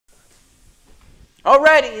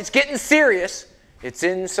Alrighty, it's getting serious. It's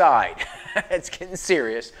inside. It's getting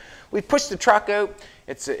serious. We pushed the truck out.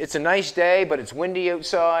 It's a nice day, but it's windy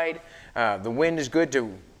outside. The wind is good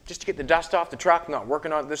just to get the dust off the truck. I'm not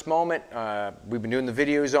working on it at this moment. We've been doing the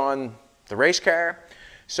videos on the race car.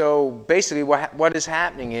 So basically what is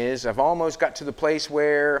happening is I've almost got to the place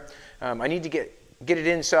where I need to get it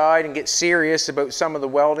inside and get serious about some of the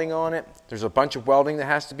welding on it. There's a bunch of welding that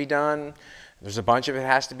has to be done. There's a bunch of it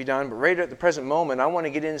has to be done, but right at the present moment, I want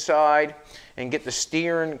to get inside and get the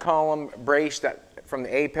steering column braced from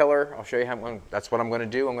the A-pillar. I'll show you that's what I'm going to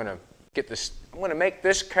do. I'm going to make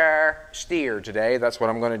this car steer today. That's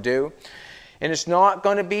what I'm going to do. And it's not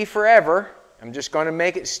going to be forever. I'm just going to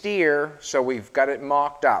make it steer so we've got it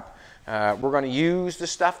mocked up. We're going to use the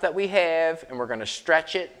stuff that we have, and we're going to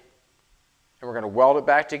stretch it, and we're going to weld it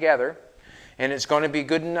back together. And it's going to be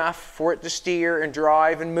good enough for it to steer and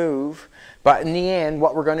drive and move. But in the end,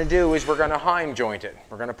 what we're going to do is we're going to heim joint it.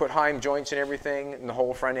 We're going to put heim joints in everything, and the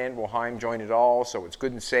whole front end we'll heim joint it all so it's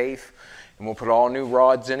good and safe. And we'll put all new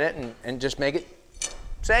rods in it and just make it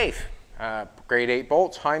safe. Grade 8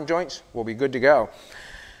 bolts, heim joints, we'll be good to go.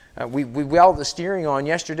 We welded the steering on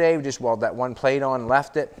yesterday. We just welded that one plate on and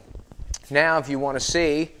left it. Now if you want to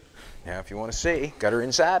see, got her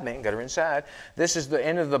inside, man, got her inside. This is the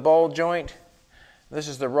end of the ball joint. This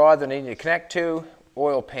is the rod that I need to connect to.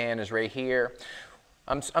 Oil pan is right here.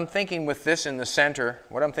 I'm thinking with this in the center,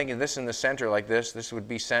 this in the center like this would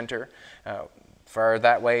be center. Far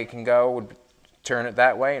that way it can go, would turn it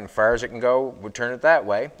that way, and far as it can go, would turn it that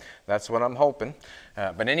way. That's what I'm hoping.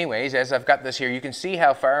 But anyways, as I've got this here, you can see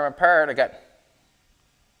how far I'm apart. I got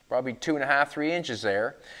probably 2.5, 3 inches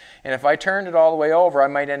there. And if I turned it all the way over, I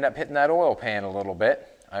might end up hitting that oil pan a little bit.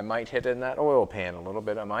 I might.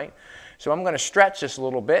 So I'm going to stretch this a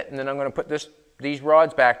little bit, and then I'm going to put these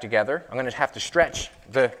rods back together. I'm going to have to stretch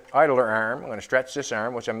the idler arm. I'm going to stretch this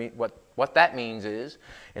arm, which I mean, what that means is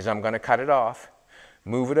I'm going to cut it off,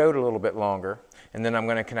 move it out a little bit longer, and then I'm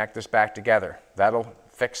going to connect this back together. That'll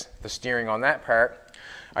fix the steering on that part.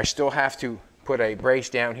 I still have to put a brace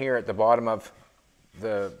down here at the bottom of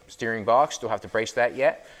the steering box. Still have to brace that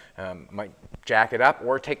yet. Might jack it up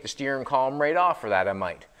or take the steering column right off for that. I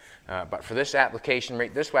might. But for this application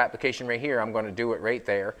right here, I'm going to do it right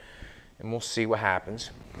there, and we'll see what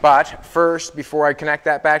happens. But first, before I connect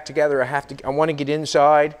that back together, I want to get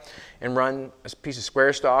inside and run a piece of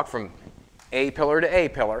square stock from A pillar to A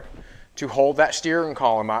pillar to hold that steering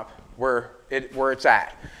column up where it's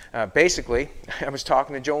at. Basically, I was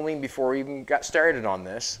talking to Jolene before we even got started on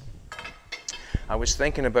this. I was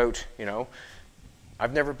thinking about,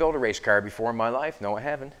 I've never built a race car before in my life. No, I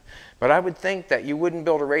haven't. But I would think that you wouldn't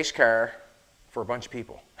build a race car for a bunch of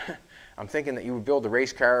people. I'm thinking that you would build a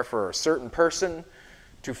race car for a certain person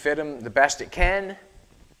to fit them the best it can,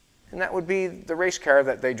 and that would be the race car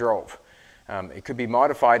that they drove. It could be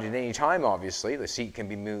modified at any time, obviously. The seat can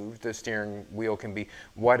be moved, the steering wheel can be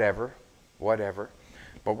whatever.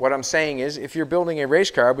 But what I'm saying is, if you're building a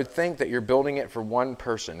race car, I would think that you're building it for one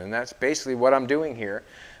person, and that's basically what I'm doing here.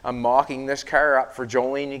 I'm mocking this car up for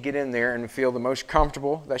Jolene to get in there and feel the most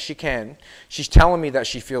comfortable that she can. She's telling me that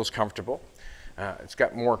she feels comfortable. It's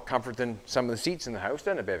got more comfort than some of the seats in the house,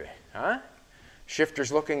 doesn't it, baby? Huh?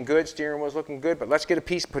 Shifter's looking good, steering wheel's looking good, but let's get a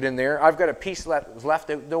piece put in there. I've got a piece left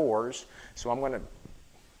outdoors, so I'm going to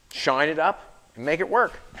shine it up and make it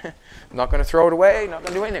work. I'm not going to throw it away, not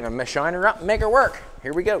going to do anything. I'm going to shine her up and make her work.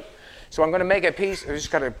 Here we go. So I'm going to make a piece. I just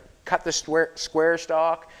got to cut the square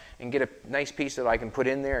stock and get a nice piece that I can put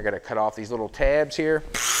in there. I got to cut off these little tabs here.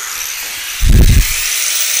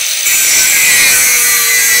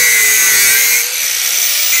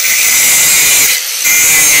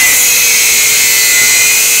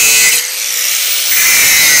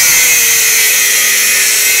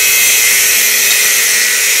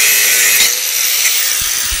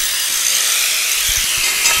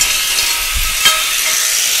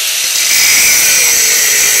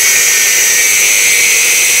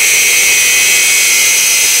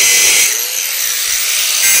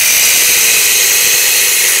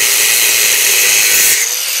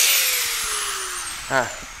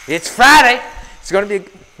 It's Friday. It's going to be,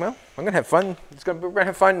 well, I'm going to have fun. We're going to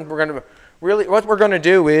have fun. We're going to really, what we're going to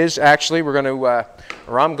do is actually we're going to,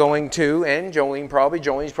 or I'm going to, and Jolene's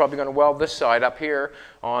probably going to weld this side up here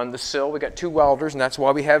on the sill. We got 2 welders, and that's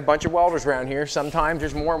why we have a bunch of welders around here. Sometimes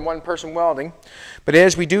there's more than one person welding. But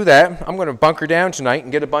as we do that, I'm going to bunker down tonight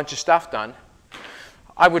and get a bunch of stuff done.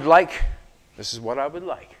 This is what I would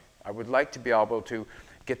like. I would like to be able to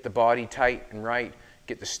get the body tight and right,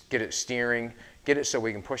 get it steering, get it so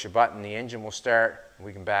we can push a button, the engine will start, and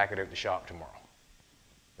we can back it out the shop tomorrow.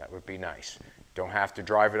 That would be nice. Don't have to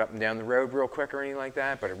drive it up and down the road real quick or anything like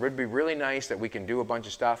that, but it would be really nice that we can do a bunch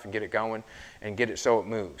of stuff and get it going and get it so it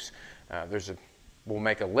moves. We'll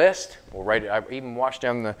make a list. We'll write it. I even washed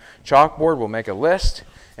down the chalkboard. We'll make a list,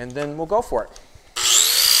 and then we'll go for it.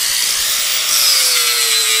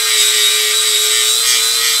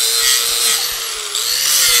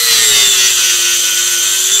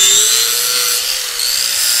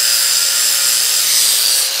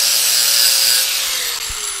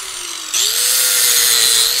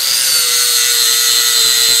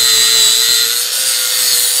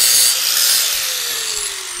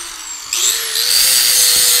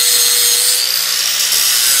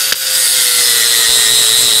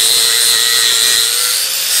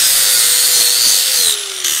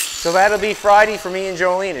 So that'll be Friday for me and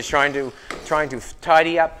Jolene, is trying to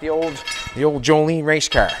tidy up the old Jolene race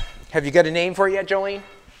car. Have you got a name for it yet, Jolene?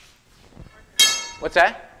 What's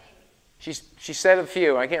that? She said a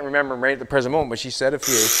few. I can't remember them right at the present moment, but she said a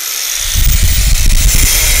few.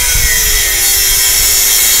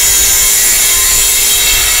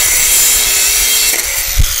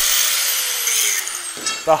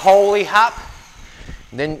 The Holy Hup.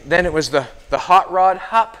 Then it was the Hot Rod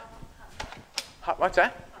Hup. What's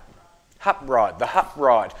that? Hup rod, the Hup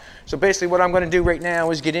rod. So basically what I'm going to do right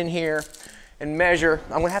now is get in here and measure.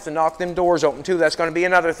 I'm going to have to knock them doors open too. That's going to be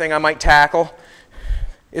another thing I might tackle.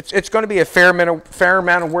 It's going to be a fair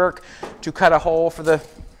amount of work to cut a hole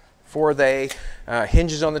for the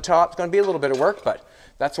hinges on the top. It's going to be a little bit of work, but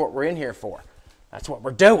that's what we're in here for. That's what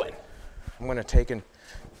we're doing. I'm going to take and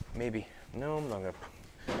maybe, no, I'm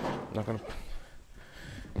not going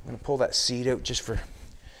to pull that seat out just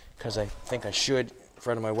because I think I should.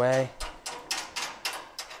 Front of my way.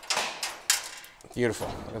 Beautiful.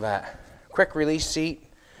 Look at that. Quick release seat.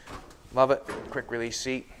 Love it. Quick release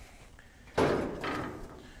seat.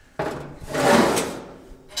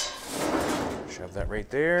 Shove that right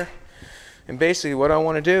there. And basically what I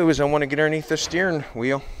want to do is I want to get underneath the steering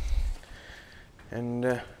wheel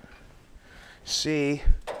and see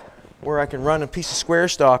where I can run a piece of square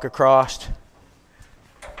stock across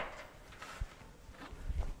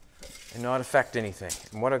and not affect anything.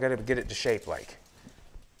 And what I've got to get it to shape like.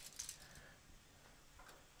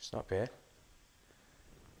 It's not bad.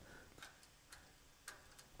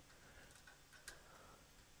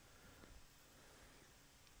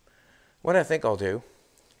 What I think I'll do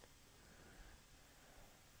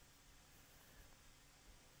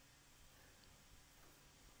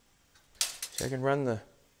is I can run the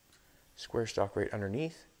square stock right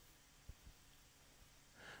underneath,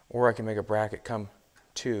 or I can make a bracket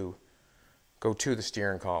go to the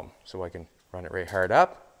steering column, so I can run it right hard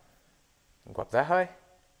up and go up that high,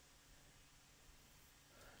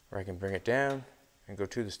 or I can bring it down and go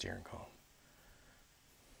to the steering column.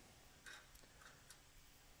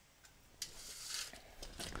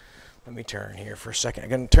 Let me turn here for a second. I'm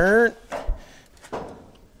going to turn.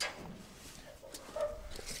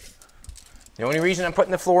 The only reason I'm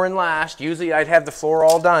putting the floor in last, usually I'd have the floor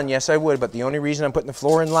all done, yes I would, but the only reason I'm putting the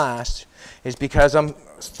floor in last is because I'm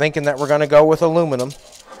thinking that we're going to go with aluminum.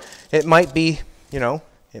 It might be,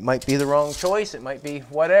 it might be the wrong choice, it might be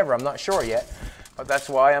whatever, I'm not sure yet, but that's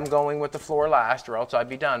why I'm going with the floor last, or else I'd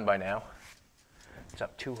be done by now. It's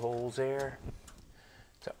up 2 holes there.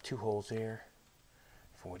 It's up 2 holes there.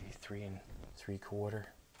 43 3/4. 43 3/4.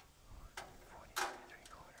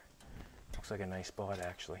 Looks like a nice spot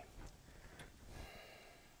actually.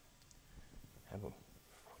 How about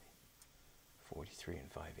 43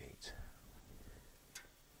 5/8.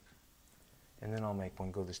 And then I'll make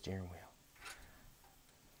one go the steering wheel.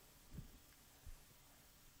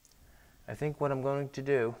 I think what I'm going to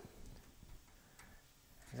do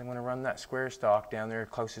is I'm going to run that square stock down there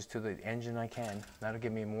closest to the engine I can. That'll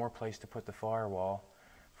give me more place to put the firewall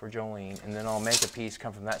for Jolene, and then I'll make a piece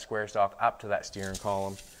come from that square stock up to that steering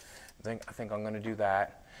column. I think I'm going to do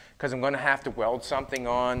that because I'm going to have to weld something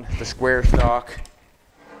on the square stock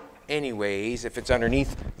anyways if it's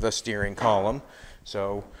underneath the steering column.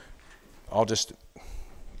 So I'll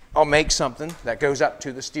make something that goes up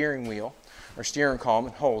to the steering wheel or steering column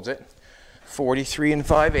and holds it. 43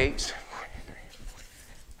 5/8.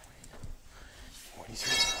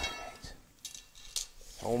 43 5/8.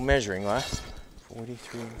 Old measuring glass.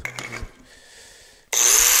 43 5/8.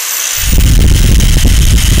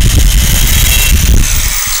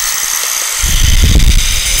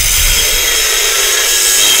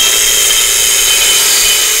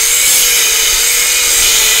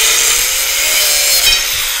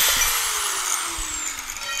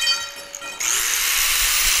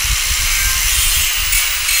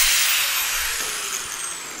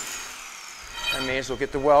 I may as well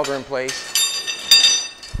get the welder in place.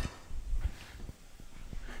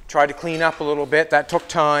 Try to clean up a little bit. That took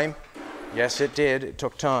time. Yes, it did. It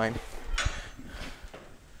took time.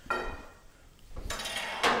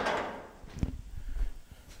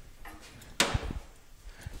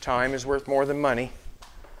 Time is worth more than money.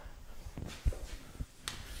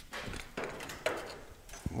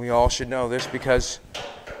 We all should know this, because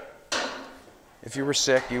if you were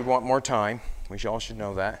sick, you'd want more time. We all should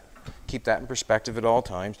know that. Keep that in perspective at all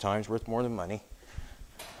times. Time's worth more than money.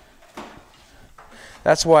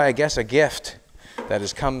 That's why I guess a gift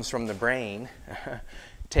that comes from the brain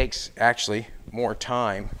takes actually more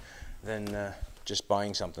time than just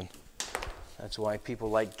buying something. That's why people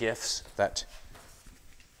like gifts that,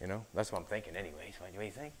 you know, that's what I'm thinking anyways. What do you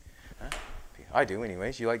think? Huh? I do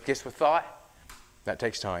anyways. You like gifts with thought? That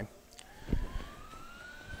takes time.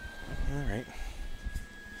 All right.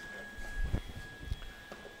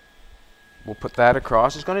 We'll put that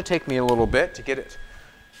across. It's going to take me a little bit to get it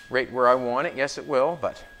right where I want it. Yes, it will,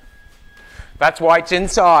 but that's why it's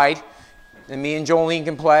inside. And me and Jolene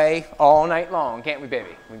can play all night long, can't we, baby?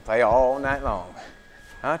 We can play all night long.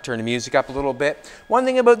 Turn the music up a little bit. One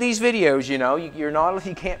thing about these videos, you know,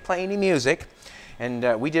 you can't play any music.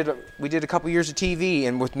 And we did a couple years of TV,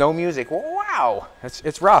 and with no music, wow,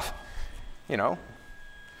 it's rough. You know,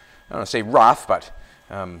 I don't want to say rough, but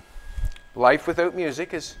life without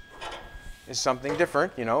music is something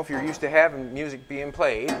different. You know, if you're used to having music being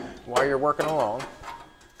played while you're working along.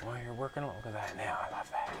 While you're working along, look at that now. I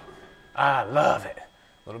love that. I love it.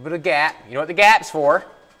 A little bit of gap. You know what the gap's for?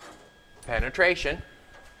 Penetration.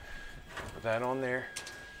 Put that on there.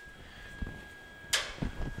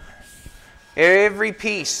 Every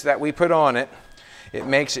piece that we put on it,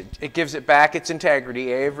 it gives it back its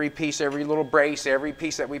integrity. Every piece, every little brace, every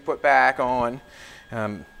piece that we put back on,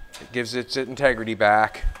 it gives its integrity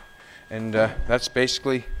back. And that's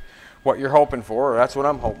basically what you're hoping for, or that's what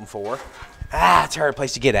I'm hoping for. It's a hard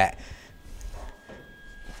place to get at.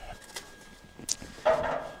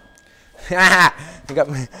 You got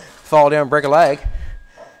me fall down, break a leg.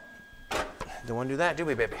 Don't want to do that, do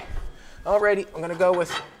we, baby? Alrighty, I'm going to go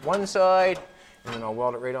with one side, and then I'll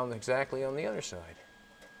weld it right on exactly on the other side.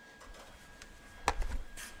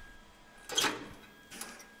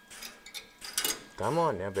 Come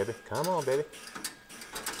on now, baby. Come on, baby.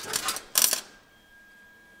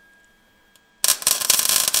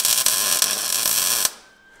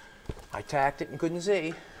 I tacked it and couldn't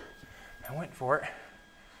see. I went for it.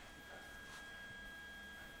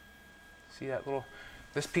 See that little,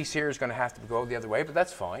 this piece here is going to have to go the other way, but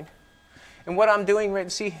that's fine. And what I'm doing,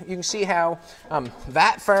 right, see, you can see how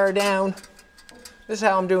that far down, this is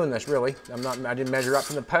how I'm doing this, really. I didn't measure up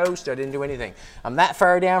from the post, I didn't do anything. I'm that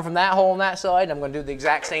far down from that hole on that side, I'm going to do the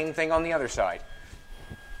exact same thing on the other side.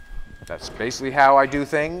 That's basically how I do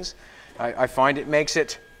things. I find it makes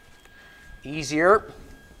it easier.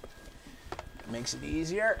 It makes it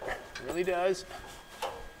easier, it really does. I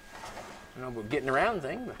don't know about getting around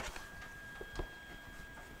thing, but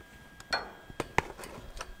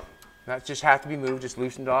that just have to be moved, just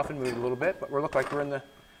loosened off and moved a little bit, but we look like we're in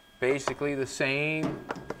basically the same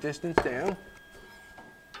distance down.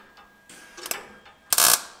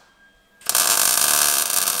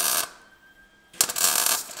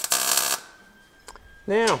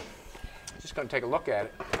 Now, just going to take a look at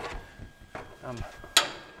it.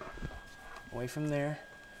 Away from there.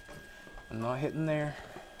 I'm not hitting there.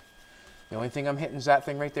 The only thing I'm hitting is that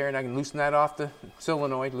thing right there, and I can loosen that off the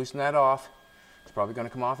solenoid, loosen that off. It's probably going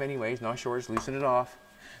to come off anyways, not sure, just loosen it off.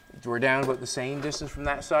 We're down about the same distance from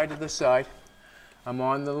that side to this side. I'm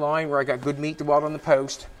on the line where I got good meat to weld on the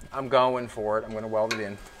post. I'm going for it. I'm going to weld it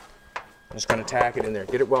in. I'm just going to tack it in there,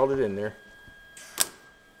 get it welded in there.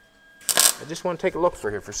 I just want to take a look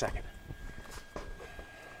for here for a second.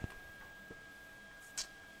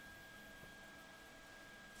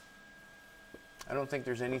 I don't think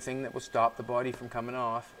there's anything that will stop the body from coming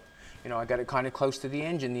off. You know, I got it kind of close to the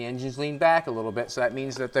engine. The engine's leaned back a little bit, so that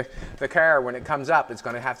means that the car, when it comes up, it's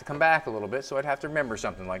going to have to come back a little bit, so I'd have to remember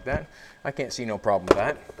something like that. I can't see no problem with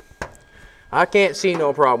that. I can't see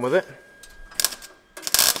no problem with it.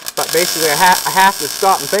 But basically, I have to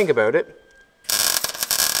stop and think about it.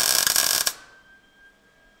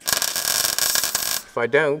 If I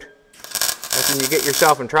don't, that's when you get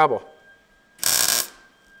yourself in trouble.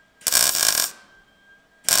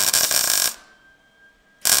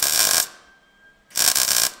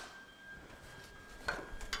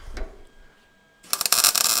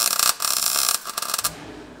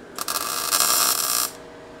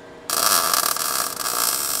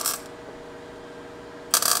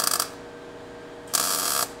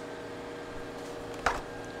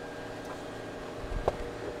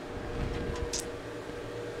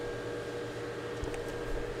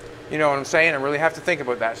 You know what I'm saying? I really have to think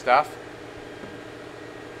about that stuff.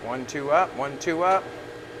 1, 2 up, 1, 2 up.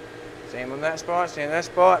 Same on that spot, same on that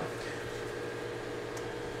spot.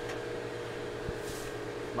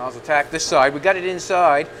 Might as well tack this side. We got it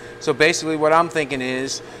inside, so basically what I'm thinking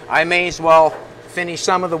is I may as well finish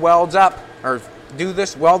some of the welds up, or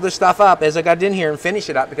weld this stuff up as I got it in here and finish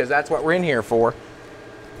it up, because that's what we're in here for.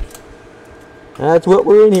 That's what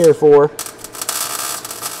we're in here for.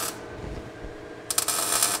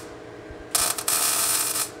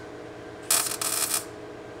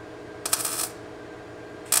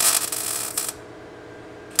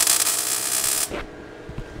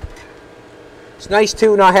 It's nice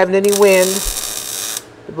too not having any wind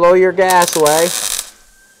to blow your gas away.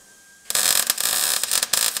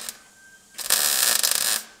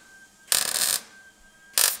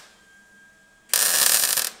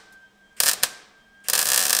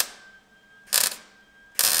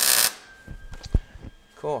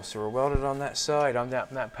 Cool, so we're welded on that side, on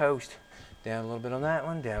that post. Down a little bit on that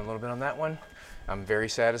one, down a little bit on that one. I'm very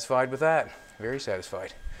satisfied with that, very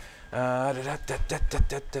satisfied.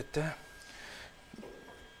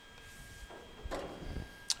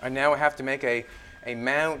 I now have to make a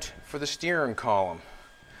mount for the steering column.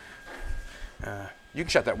 You can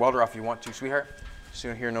shut that welder off if you want to, sweetheart. So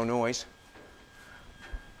you don't hear no noise.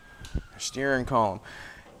 Steering column.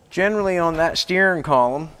 Generally on that steering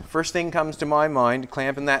column, first thing comes to my mind,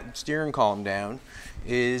 clamping that steering column down,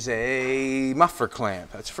 is a muffler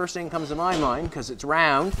clamp. That's the first thing that comes to my mind because it's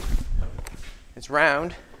round. It's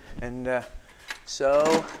round, and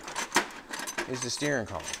so is the steering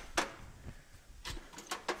column.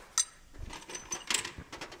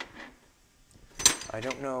 I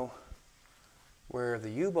don't know where the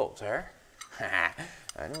U-bolts are. I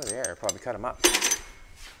know where they are. Probably cut them up.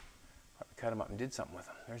 Cut them up and did something with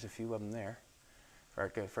them. There's a few of them there.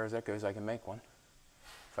 As far as that goes, I can make one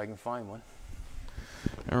if I can find one.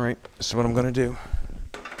 All right, this is what I'm going to do.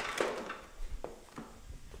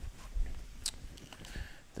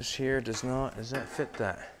 This here does not fit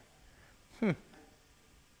that? Not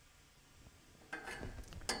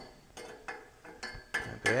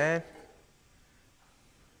bad.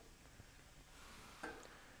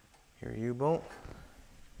 Here, U-bolt.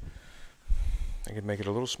 I could make it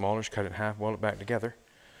a little smaller, just cut it in half, weld it back together.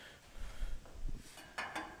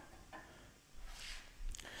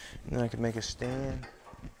 And then I could make a stand.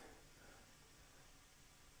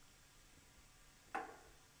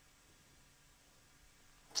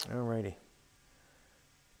 Alrighty.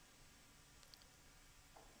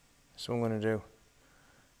 That's what I'm going to do.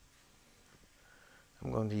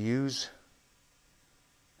 I'm going to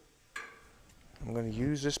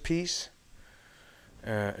use this piece.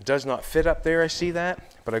 It does not fit up there, I see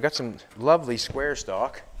that, but I got some lovely square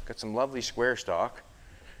stock. Got some lovely square stock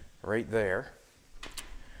right there.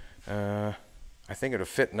 I think it'll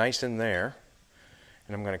fit nice in there,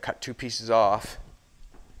 and I'm going to cut 2 pieces off,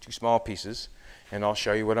 2 small pieces, and I'll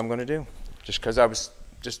show you what I'm going to do. Just because I was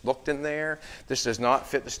just looked in there, this does not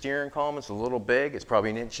fit the steering column. It's a little big. It's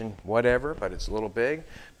probably 1 inch and whatever, but it's a little big.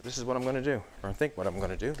 But this is what I'm going to do, or I think what I'm going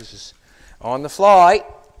to do. This is on the fly.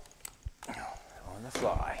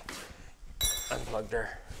 Unplugged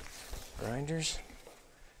our grinders.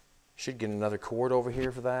 Should get another cord over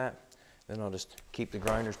here for that. Then I'll just keep the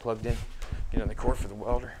grinders plugged in. Get another cord for the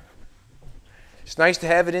welder. It's nice to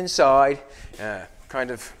have it inside.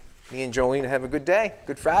 Kind of me and Jolene have a good day.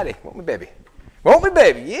 Good Friday. Won't we, baby? Won't we,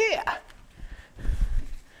 baby? Yeah.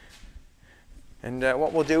 And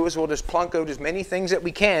what we'll do is we'll just plunk out as many things that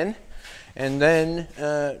we can, and then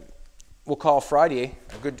we'll call Friday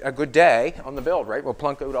a good day on the build, right? We'll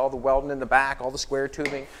plunk out all the welding in the back, all the square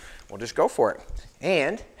tubing. We'll just go for it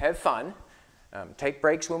and have fun, take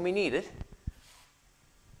breaks when we need it,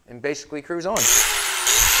 and basically cruise on.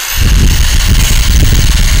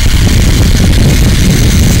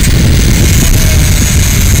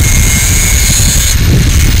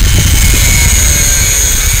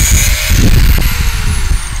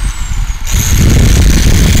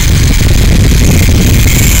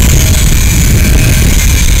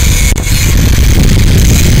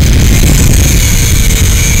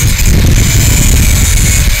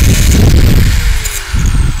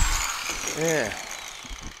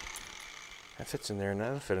 Fits in there, and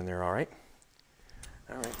that'll fit in there all right.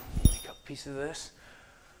 All right, make a piece of this.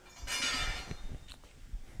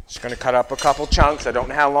 Just going to cut up a couple chunks. I don't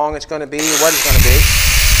know how long it's going to be or what it's going to be.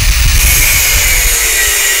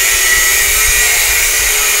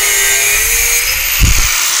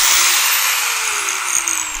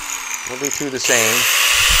 We'll do 2 the same.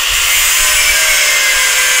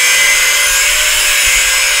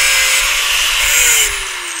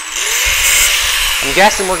 I'm I'm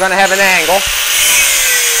guessing we're going to have an angle.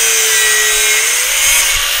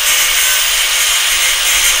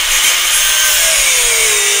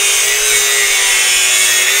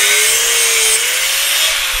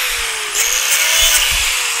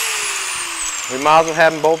 We might as well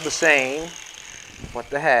have them both the same. What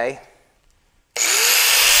the hey.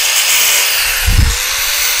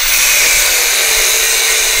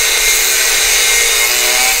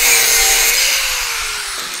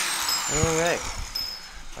 Alright,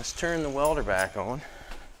 let's turn the welder back on.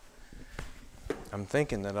 I'm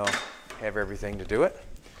thinking that I'll have everything to do it.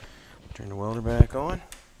 Turn the welder back on.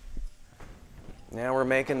 Now we're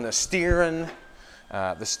making the steering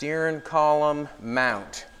column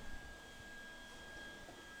mount.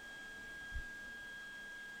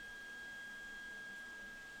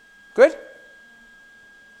 Good?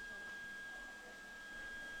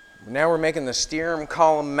 Now we're making the steering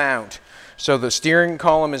column mount. So the steering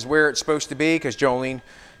column is where it's supposed to be because Jolene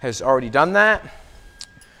has already done that.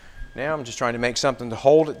 Now I'm just trying to make something to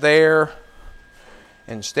hold it there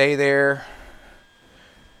and stay there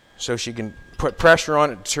so she can put pressure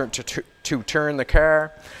on it to turn the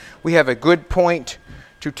car. We have a good point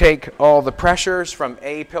to take all the pressures from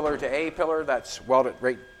A pillar to A pillar. That's welded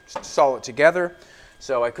right solid together.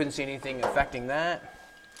 So I couldn't see anything affecting that.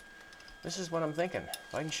 This is what I'm thinking.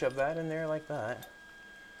 If I can shove that in there like that,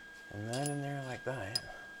 and that in there like that,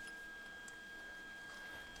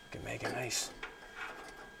 I can make a nice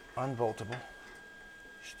unboltable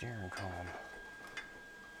steering column.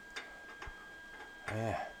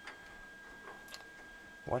 Yeah.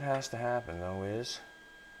 What has to happen though is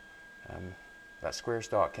that square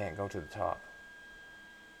stock can't go to the top.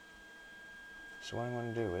 So what I'm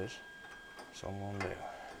going to do is, I'm going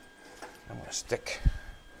to stick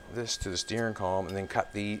this to the steering column and then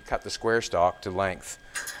cut the square stock to length.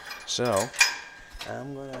 So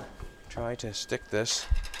I'm going to try to stick this.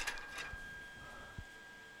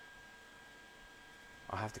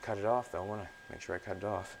 I'll have to cut it off though, won't I? Make sure I cut it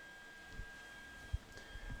off.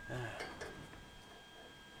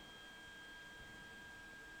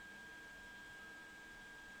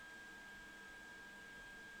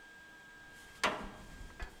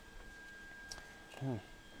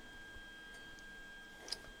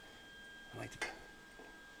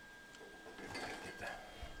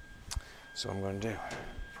 So I'm going to do.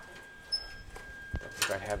 Don't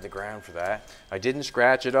think I have the ground for that. I didn't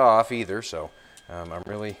scratch it off either, so I'm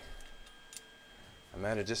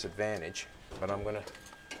at a disadvantage. But I'm going to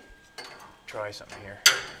try something here.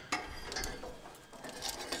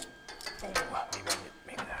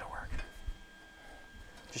 Maybe that'll work.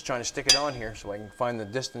 Just trying to stick it on here so I can find the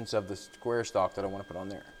distance of the square stock that I want to put on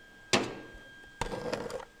there.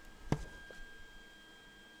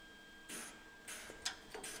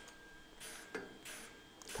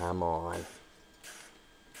 Come on.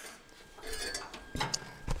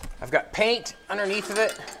 I've got paint underneath of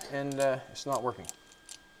it, and it's not working.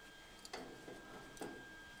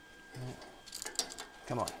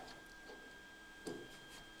 Come on.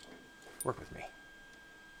 Work with me.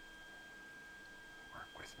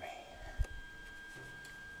 Work with me.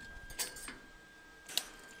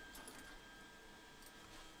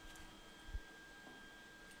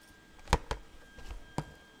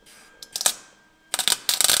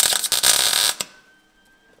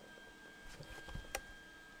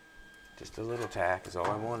 Just a little tack is all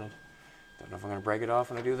I wanted. Don't know if I'm going to break it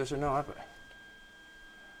off when I do this or not, but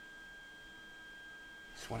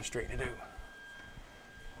just want to straighten it out.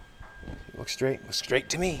 Looks straight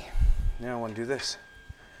to me. Now I want to do this.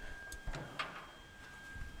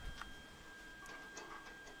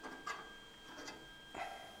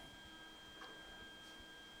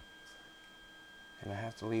 And I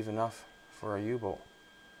have to leave enough for a U-bolt,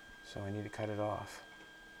 so I need to cut it off.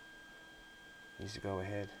 It needs to go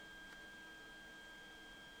ahead.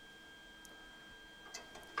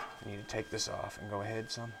 I need to take this off and go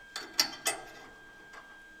ahead some.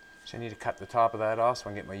 So I need to cut the top of that off so I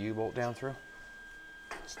can get my U-bolt down through.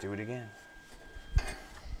 Let's do it again.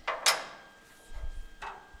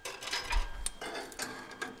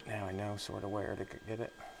 Now I know sort of where to get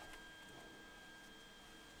it.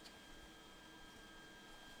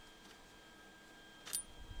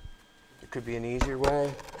 There could be an easier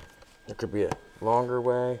way. There could be a longer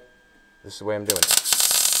way. This is the way I'm doing it.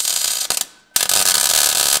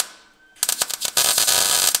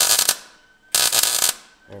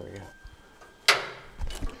 There we go.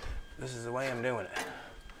 This is the way I'm doing it.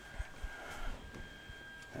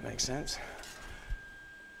 That makes sense?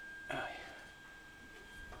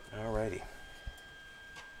 Alrighty.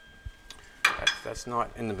 That's not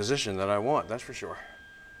in the position that I want, that's for sure.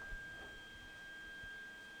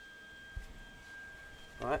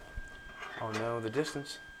 Oh no, the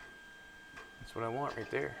distance. That's what I want right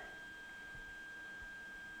there.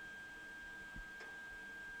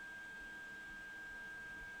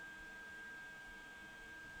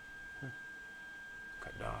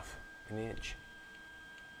 Cut it off an inch.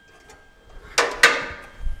 I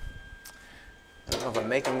don't know if I'm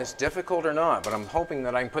making this difficult or not, but I'm hoping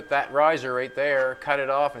that I can put that riser right there, cut it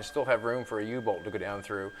off, and still have room for a U-bolt to go down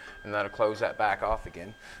through, and that'll close that back off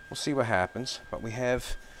again. We'll see what happens, but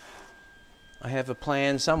I have a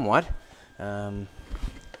plan somewhat. I'm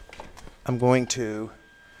going to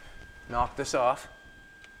knock this off.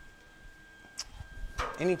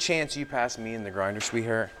 Any chance you pass me in the grinder,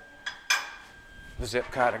 sweetheart? The zip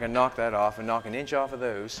cut, I'm gonna knock that off and knock an inch off of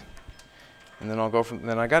those, and then I'll go from.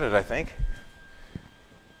 Then I got it, I think.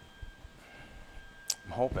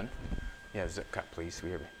 I'm hoping. Yeah, zip cut, please,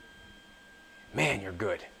 sweetheart. Man, you're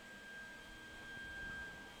good.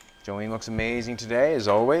 Jolene looks amazing today, as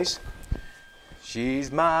always.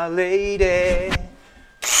 She's my lady.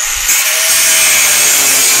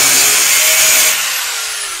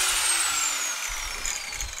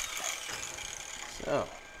 So,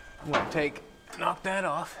 I'm going to knock that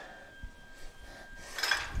off.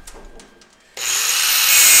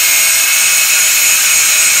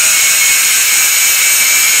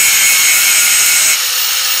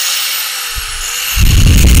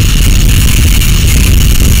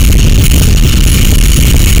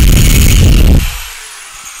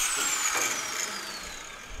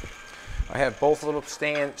 I have both little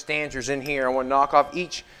stanchions in here. I want to knock off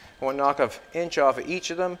each. I want to knock an inch off of each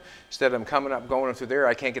of them. Instead of them coming up, going through there,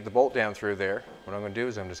 I can't get the bolt down through there. What I'm going to do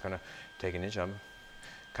is I'm just going to take an inch of them,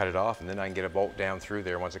 cut it off, and then I can get a bolt down through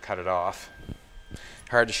there once I cut it off.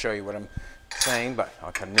 Hard to show you what I'm saying, but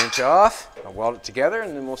I'll cut an inch off, I'll weld it together,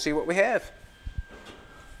 and then we'll see what we have.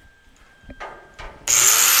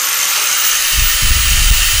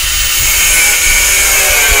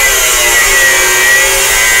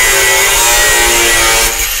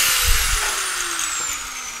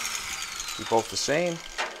 Both the same.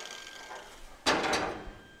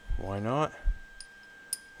 Why not?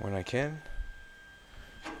 When I can.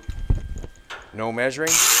 No measuring.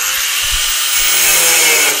 So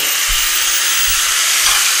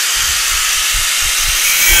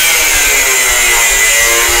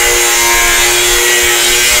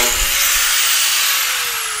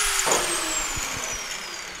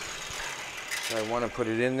I want to put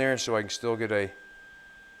it in there so I can still get a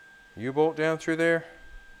U-bolt down through there.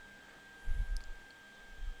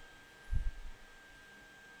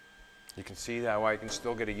 You can see how I can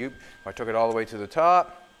still get a U. If I took it all the way to the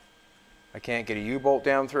top, I can't get a U-bolt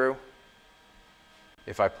down through.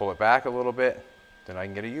 If I pull it back a little bit, then I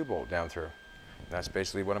can get a U-bolt down through. And that's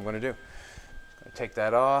basically what I'm going to do. I'm going to take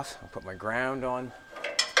that off. I'll put my ground on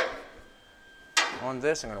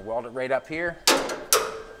this. I'm going to weld it right up here.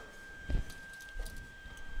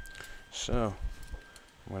 So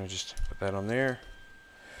I'm going to just put that on there.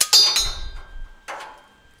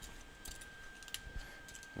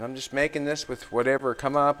 And I'm just making this with whatever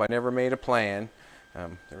come up. I never made a plan.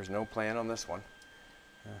 There was no plan on this one.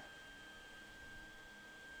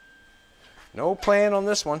 No plan on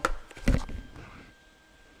this one.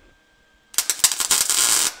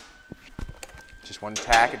 Just want to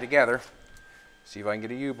tack it together. See if I can get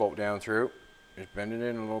a U-bolt down through. Just bend it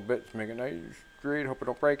in a little bit to make it nice, straight. Hope I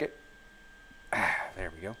don't break it.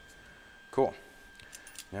 There we go. Cool.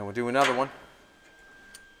 Now we'll do another one.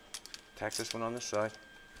 Tack this one on this side.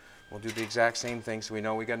 We'll do the exact same thing so we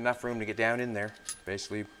know we got enough room to get down in there.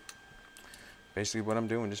 Basically what I'm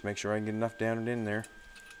doing, just make sure I can get enough down and in there.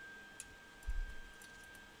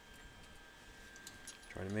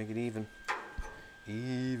 Try to make it even.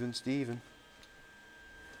 Even Steven.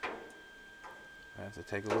 I have to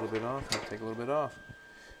take a little bit off. I have to take a little bit off.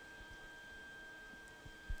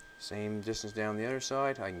 Same distance down the other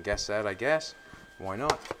side. I can guess that, I guess. Why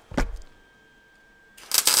not?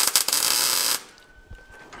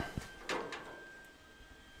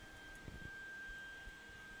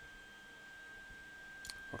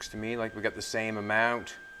 Looks to me like we got the same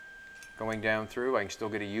amount going down through. I can still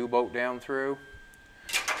get a U-bolt down through.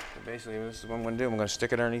 So basically, this is what I'm going to do. I'm going to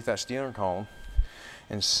stick it underneath that steering column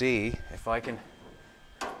and see if I can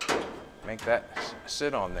make that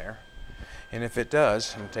sit on there. And if it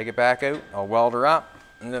does, I'm going to take it back out. I'll weld her up,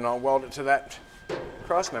 and then I'll weld it to that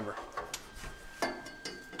cross member.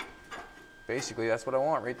 Basically, that's what I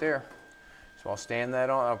want right there. So I'll stand that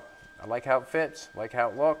on. I like how it fits, like how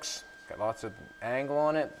it looks. Got lots of angle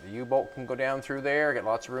on it. The U-bolt can go down through there. Got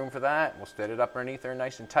lots of room for that. We'll set it up underneath there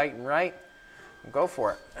nice and tight and right. And go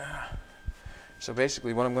for it. So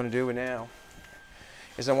basically what I'm going to do now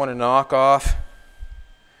is I want to knock off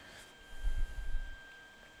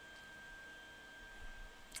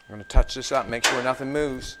I'm going to touch this up, make sure nothing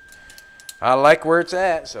moves. I like where it's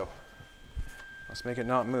at, so let's make it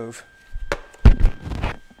not move.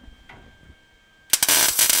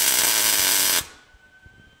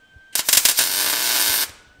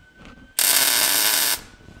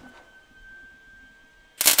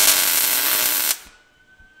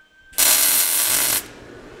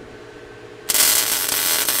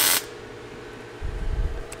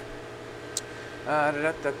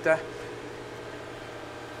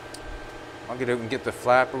 I'll get out and get the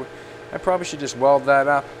flapper. I probably should just weld that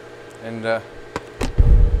up and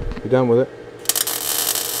be done with it.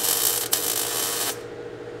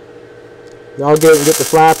 I'll get out and get the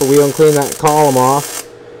flapper wheel and clean that column off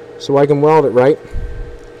so I can weld it right.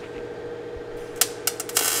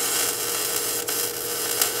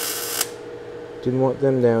 Didn't want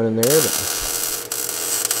them down in there, but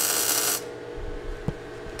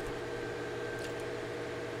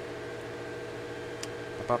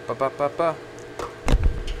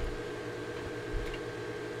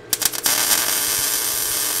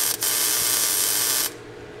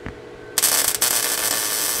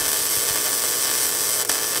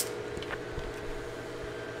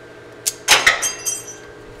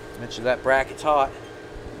Bet you that bracket's hot.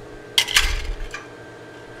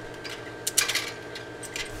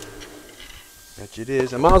 Bet you it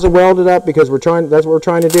is. I might as well weld it up because that's what we're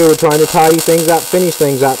trying to do. We're trying to tidy things up, finish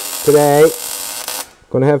things up today.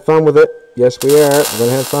 Gonna have fun with it. Yes, we are. We're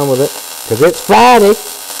gonna have fun with it because it's Friday.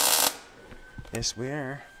 Yes, we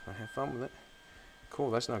are. Gonna have fun with it.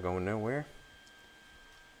 Cool. That's not going nowhere.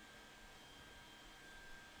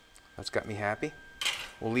 That's got me happy.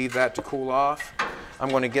 We'll leave that to cool off. I'm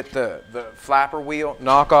going to get the flapper wheel,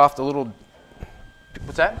 knock off the little,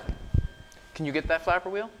 what's that? Can you get that flapper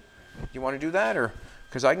wheel? You want to do that, or,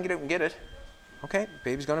 because I can get it and get it. Okay,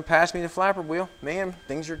 baby's going to pass me the flapper wheel. Man,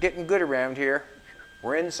 things are getting good around here.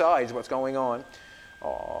 We're inside is what's going on.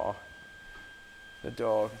 Aw, the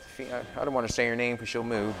dog. I don't want to say her name because she'll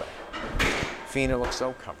move, but Fina looks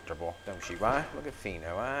so comfortable, don't she? Why? Look at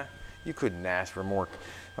Fina. Why? You couldn't ask for more.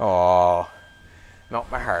 Aw, melt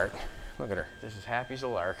my heart. Look at her. Just as happy as a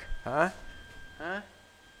lark. Huh? Huh?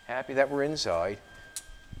 Happy that we're inside.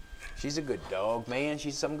 She's a good dog, man.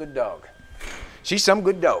 She's some good dog. She's some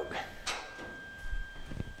good dog.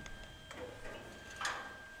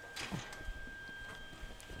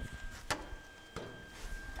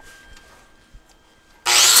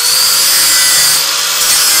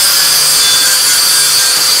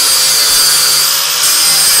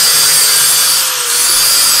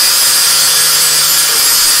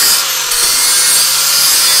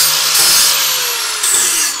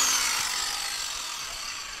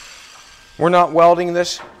 We're not welding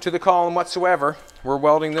this to the column whatsoever. We're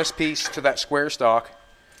welding this piece to that square stock.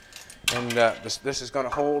 And this is going to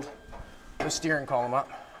hold the steering column up.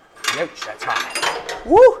 Ouch, that's hot.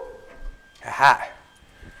 Woo! Aha!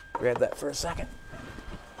 Grab that for a second.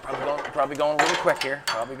 Probably going a little quick here.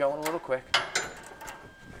 Probably going a little quick.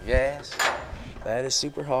 Yes, that is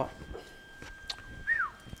super hot.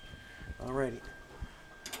 Alrighty.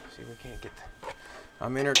 See if we can't get that.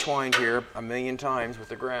 I'm intertwined here a million times with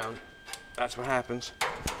the ground. That's what happens.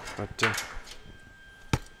 But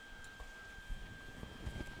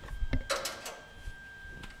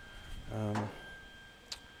I'm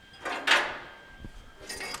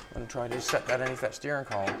going to try to set that underneath that steering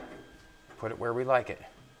column, put it where we like it,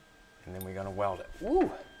 and then we're going to weld it. Woo!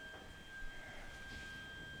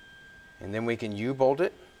 And then we can U-bolt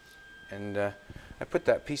it. And I put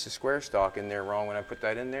that piece of square stock in there wrong when I put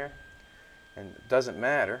that in there. And it doesn't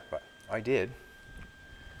matter, but I did.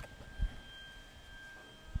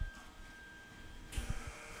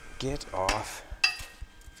 Get off.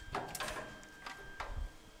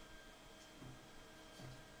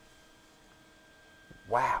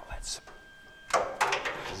 Wow, that's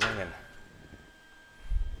zinging.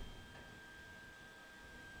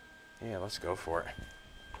 Yeah, let's go for it.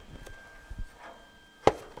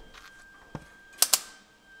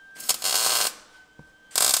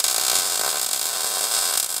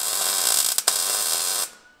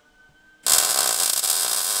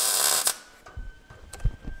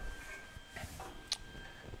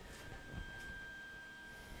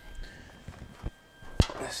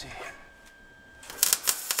 Let's see.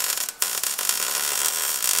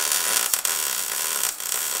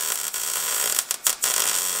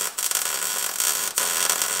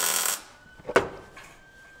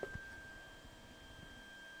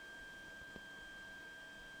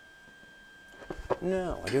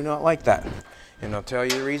 No, I do not like that. And I'll tell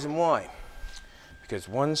you the reason why. Because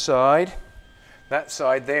one side, that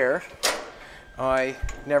side there,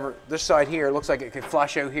 this side here looks like it could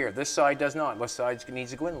flush out here. This side does not. This side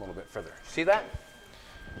needs to go in a little bit further. See that?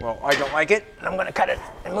 Well, I don't like it, and I'm going to cut it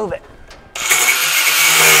and move it.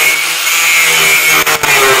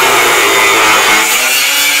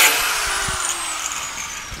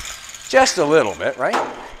 Just a little bit, right?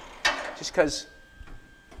 Just because.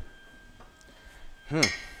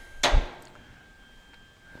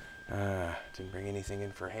 Didn't bring anything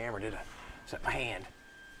in for a hammer, did I? Except my hand.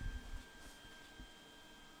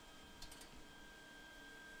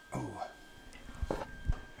 Ooh.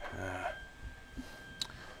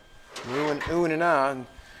 Ooh and ah.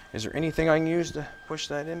 Is there anything I can use to push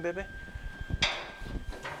that in, baby?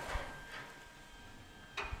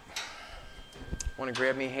 Want to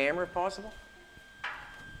grab me a hammer if possible?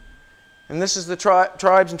 And this is the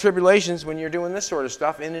tribes and tribulations when you're doing this sort of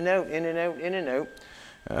stuff, in and out, in and out, in and out.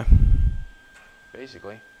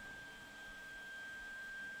 Basically.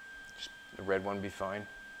 Just the red one would be fine.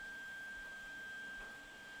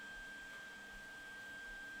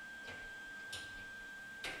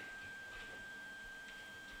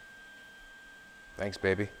 Thanks,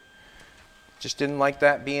 baby. Just didn't like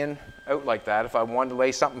that being out like that. If I wanted to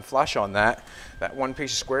lay something flush on that, that one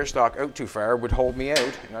piece of square stock out too far would hold me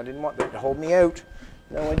out, and I didn't want that to hold me out.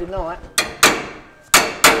 No, I did not.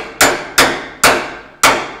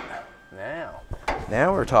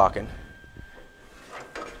 Now we're talking.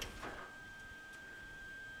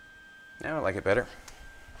 Now I like it better.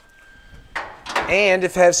 And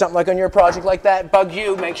if you have something like on your project like that bugs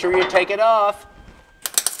you, make sure you take it off.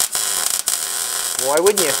 Why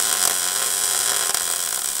wouldn't you?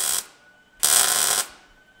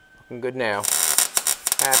 Looking good now.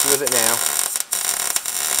 Happy with it now.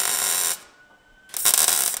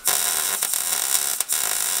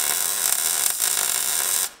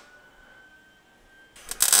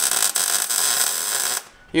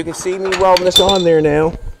 You can see me welding this on there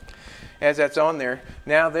now. As that's on there,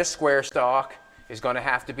 now this square stock is going to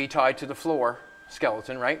have to be tied to the floor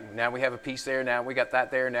skeleton, right? Now we have a piece there, now we got that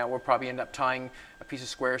there, now we'll probably end up tying a piece of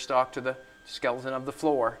square stock to the skeleton of the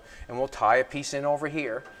floor, and we'll tie a piece in over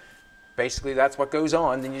here. Basically that's what goes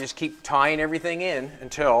on. Then you just keep tying everything in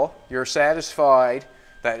until you're satisfied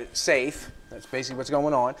that it's safe. That's basically what's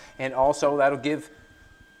going on, and also that'll give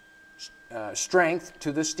strength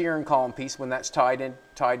to the steering column piece when that's tied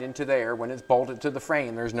into there, when it's bolted to the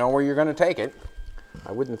frame. There's nowhere you're going to take it.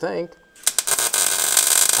 I wouldn't think.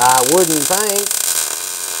 I wouldn't think.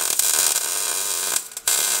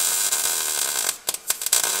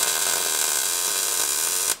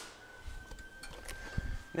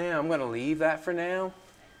 Now I'm going to leave that for now,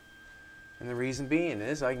 and the reason being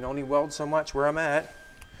is I can only weld so much where I'm at.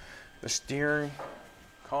 The steering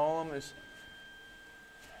column is,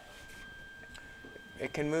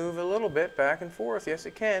 it can move a little bit back and forth, yes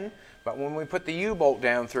it can, but when we put the U-bolt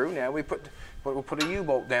down through, now we'll put a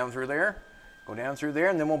U-bolt down through there, go down through there,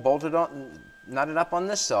 and then we'll bolt it on, nut it up on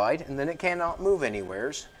this side, and then it cannot move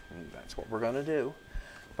anywheres, and that's what we're going to do.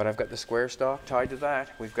 But I've got the square stock tied to that.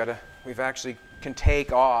 We've actually can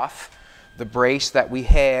take off the brace that we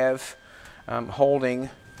have holding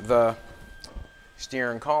the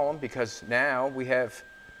steering column, because now we have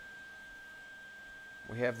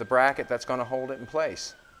the bracket that's going to hold it in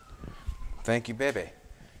place. Thank you, baby.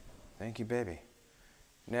 Thank you, baby.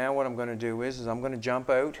 Now what I'm going to do is I'm going to jump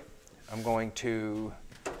out. I'm just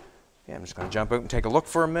going to jump out and take a look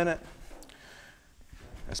for a minute.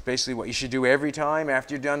 That's basically what you should do every time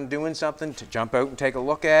after you're done doing something, to jump out and take a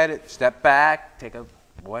look at it, step back, take a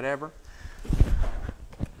whatever.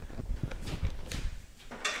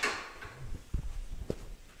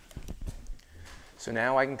 So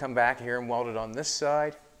now I can come back here and weld it on this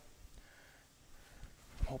side.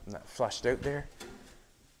 I'm hoping that flushed out there.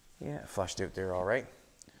 Yeah, it flushed out there all right.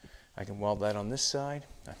 I can weld that on this side.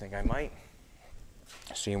 I think I might.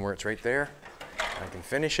 Seeing where it's right there, I can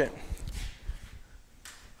finish it.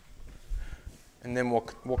 And then we'll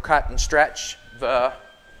cut and stretch the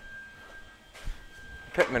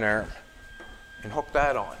Pitman arm and hook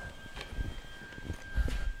that on.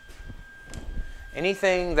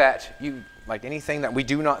 Anything that we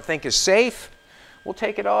do not think is safe, we'll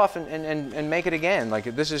take it off and make it again. Like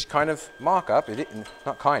this is kind of mock-up. It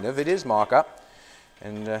is mock-up.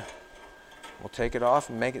 And we'll take it off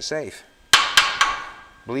and make it safe.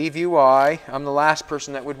 Believe you, I'm the last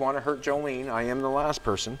person that would want to hurt Jolene. I am the last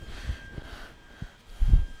person.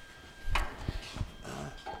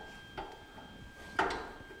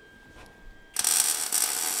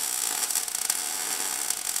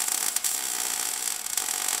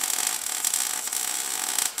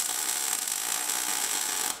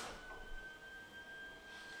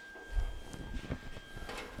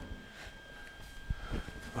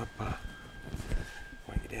 Want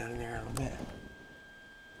to get down in there a little bit.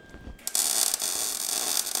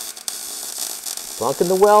 Plunking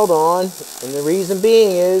the weld on, and the reason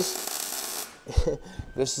being is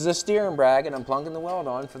this is a steering brag, and I'm plunking the weld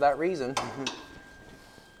on for that reason.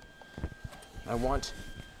 I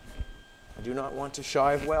do not want to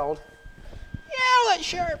shive weld. Yeah, that's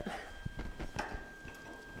sharp.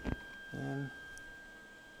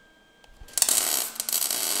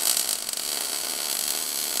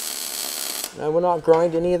 Now we'll not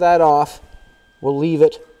grind any of that off. We'll leave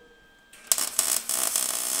it.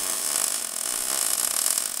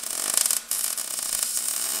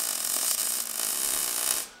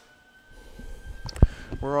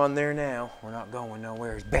 We're on there now. We're not going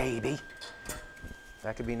nowhere, baby.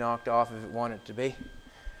 That could be knocked off if it wanted to be.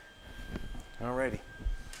 Alrighty.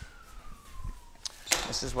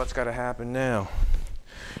 This is what's got to happen now.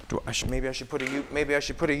 Maybe I should put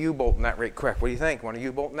a U-bolt in that right quick. What do you think? Want a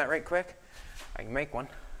U-bolt in that right quick? I can make one.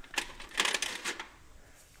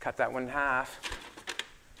 Cut that one in half.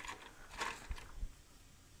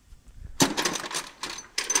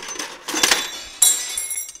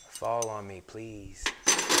 Fall on me, please.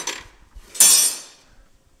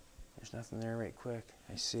 There's nothing there right quick.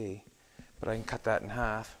 I see. But I can cut that in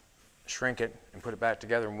half, shrink it, and put it back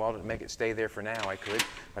together and weld it and make it stay there for now. I could.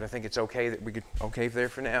 But I think it's okay that we could, okay there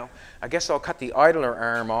for now. I guess I'll cut the idler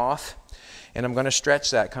arm off, and I'm going to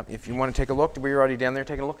stretch that. If you want to take a look, we were already down there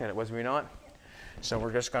taking a look at it, was we not? So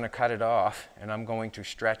we're just going to cut it off, and I'm going to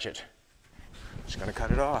stretch it. Just going to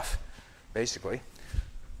cut it off, basically.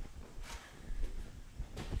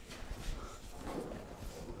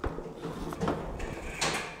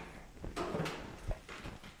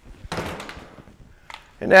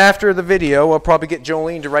 And after the video, I'll probably get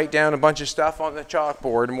Jolene to write down a bunch of stuff on the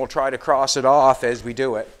chalkboard, and we'll try to cross it off as we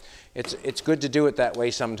do it. It's good to do it that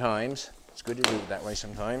way sometimes. It's good to do it that way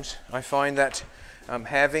sometimes. I find that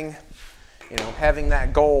having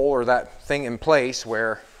that goal or that thing in place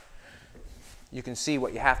where you can see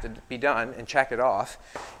what you have to be done and check it off,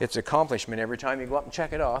 it's accomplishment every time you go up and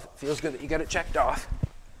check it off. It feels good that you got it checked off.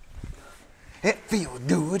 It feels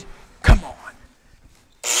good. Come on.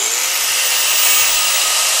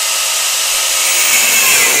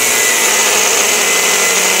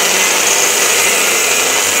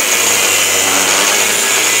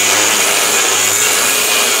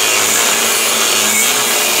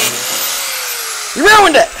 You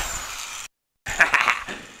ruined it!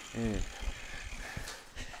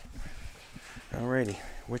 Alrighty,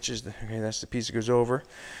 which is the, okay, that's the piece that goes over.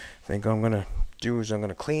 I think what I'm going to do is I'm going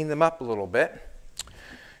to clean them up a little bit.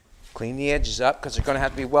 Clean the edges up because they're going to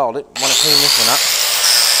have to be welded. I want to clean this one up.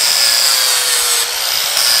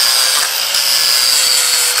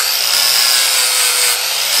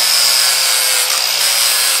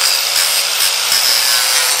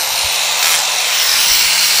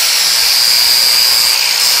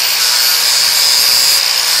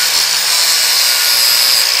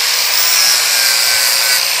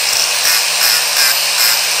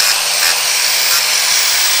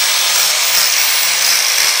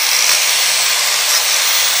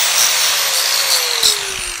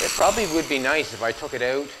 Probably would be nice if I took it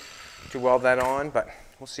out to weld that on, but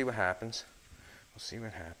we'll see what happens. We'll see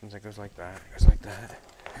what happens. It goes like that. It goes like that.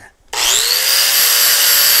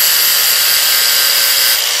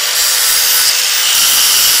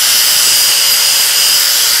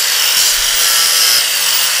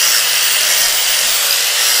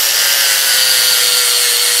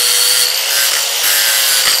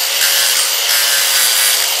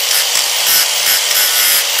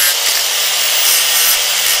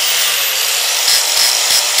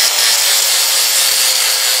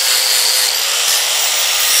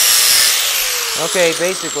 Okay,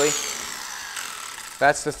 basically,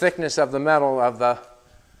 that's the thickness of the metal of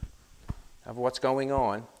what's going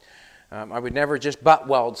on. I would never just butt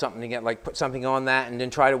weld something to get, like, put something on that and then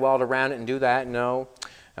try to weld around it and do that. No,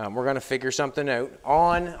 we're going to figure something out.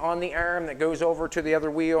 On the arm that goes over to the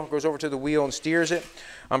other wheel, goes over to the wheel and steers it,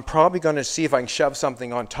 I'm probably going to see if I can shove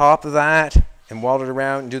something on top of that and weld it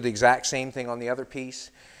around and do the exact same thing on the other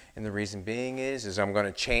piece. And the reason being is I'm going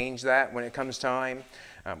to change that when it comes time.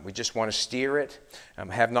 We just want to steer it. I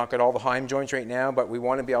have not got all the heim joints right now, but we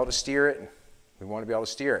want to be able to steer it. We want to be able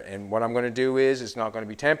to steer it. And what I'm going to do is, it's not going to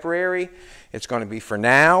be temporary. It's going to be for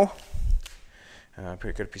now.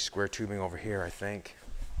 Pretty good piece of square tubing over here, I think.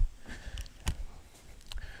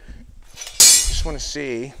 Just want to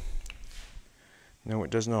see. No,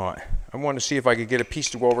 it does not. I want to see if I could get a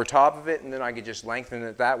piece to go over top of it, and then I could just lengthen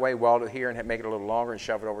it that way, weld it here, and make it a little longer, and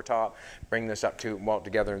shove it over top, bring this up to weld it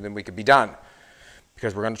together, and then we could be done.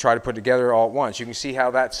 because we're going to try to put it together all at once. You can see how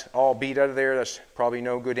that's all beat out of there. That's probably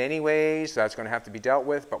no good anyways. That's going to have to be dealt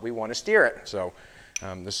with, but we want to steer it. So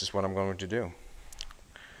this is what I'm going to do.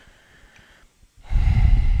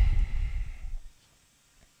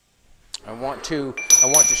 I want to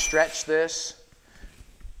stretch this,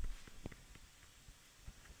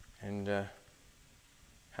 and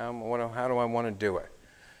how do I want to do it?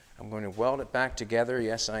 I'm going to weld it back together.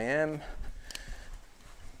 Yes, I am.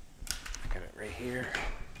 Got it right here.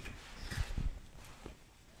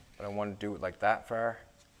 But I want to do it like that far.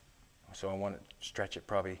 So I want to stretch it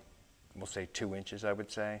probably, we'll say 2 inches, I would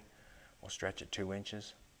say. We'll stretch it 2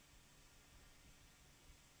 inches.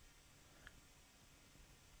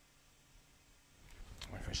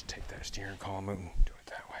 I wonder if I should take that steering column out and do it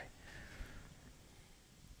that way.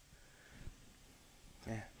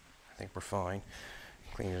 Yeah, I think we're fine.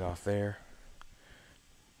 Clean it off there.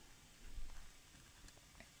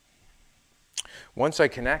 Once I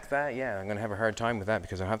connect that, yeah, I'm going to have a hard time with that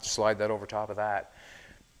because I have to slide that over top of that.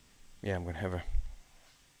 Yeah, I'm going to have a...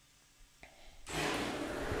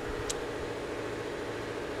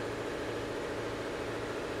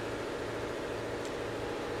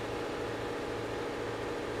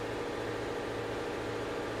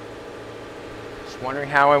 Just wondering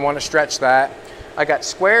how I want to stretch that. I got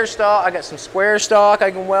square stock. I got some square stock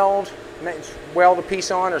I can weld a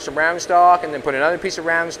piece on, or some round stock, and then put another piece of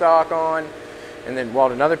round stock on, and then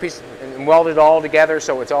weld another piece, and weld it all together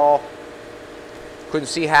so it's all, couldn't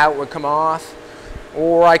see how it would come off.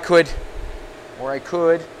 Or I could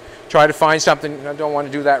try to find something. I don't want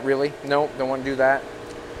to do that really. No, don't want to do that.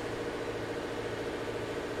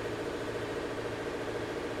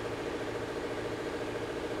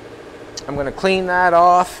 I'm going to clean that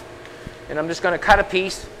off, and I'm just going to cut a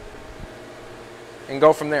piece and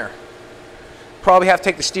go from there. Probably have to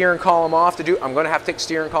take the steering column off to do, I'm going to have to take the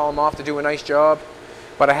steering column off to do a nice job,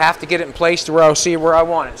 but I have to get it in place to where I'll see where I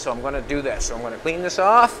want it. So I'm going to do this. So I'm going to clean this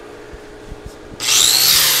off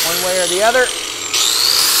one way or the other.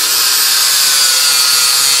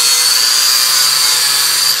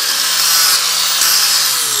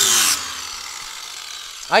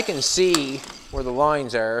 I can see where the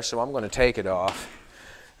lines are, so I'm going to take it off.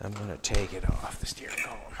 I'm going to take it off the steering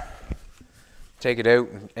column. Take it out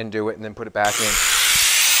and do it, and then put it back in.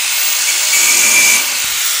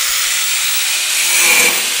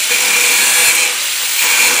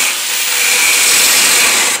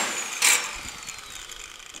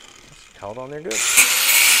 Held on there good.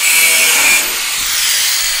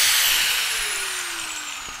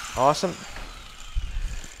 Awesome.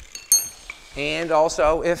 And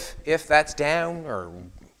also, if that's down or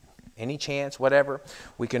any chance, whatever,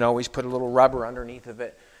 we can always put a little rubber underneath of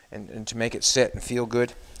it and to make it sit and feel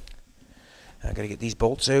good. I got to get these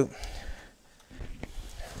bolts out.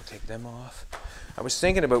 I'll take them off. I was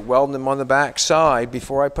thinking about welding them on the back side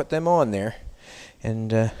before I put them on there,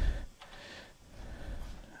 and I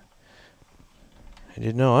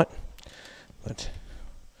did not, but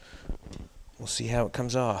we'll see how it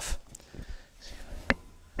comes off.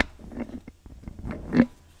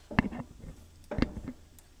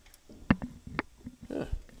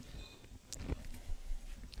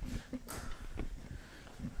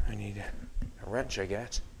 I need a wrench, I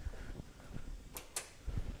guess.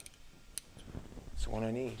 It's the one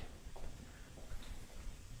I need.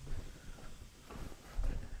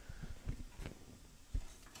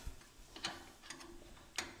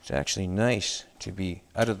 It's actually nice to be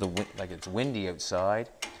out of the wind, like it's windy outside,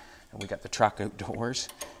 and we got the truck outdoors,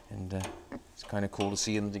 and it's kind of cool to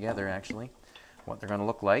see them together actually, what they're going to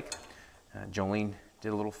look like. Jolene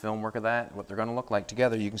did a little film work of that, what they're going to look like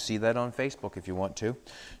together. You can see that on Facebook if you want to.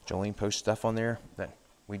 Jolene posts stuff on there that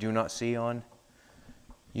we do not see on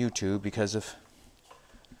YouTube because of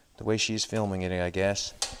the way she's filming it, I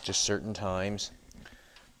guess, just certain times.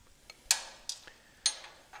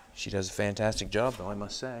 She does a fantastic job, though, I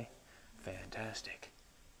must say. Fantastic.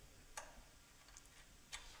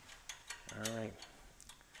 All right.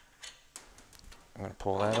 I'm going to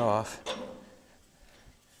pull that off.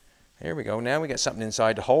 There we go. Now we got something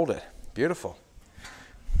inside to hold it. Beautiful.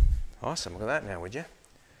 Awesome. Look at that now, would you?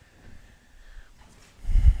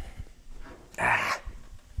 Ah,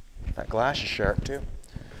 that glass is sharp, too.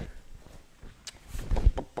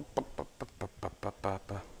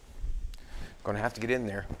 Going to have to get in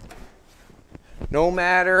there. No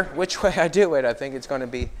matter which way I do it, I think it's going to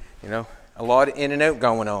be, you know, a lot of in and out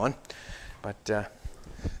going on. But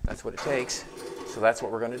that's what it takes. So that's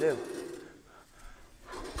what we're going to do.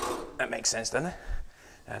 That makes sense, doesn't it?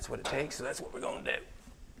 That's what it takes, so that's what we're going to do.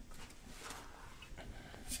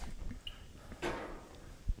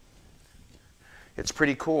 It's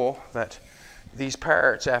pretty cool that these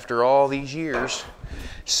parts after all these years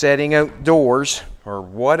setting outdoors or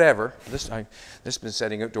whatever. This has been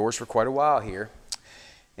setting outdoors for quite a while here,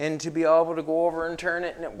 and to be able to go over and turn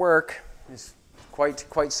it and it work is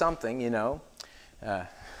quite something, you know. I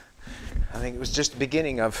think it was just the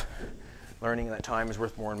beginning of learning that time is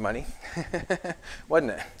worth more than money,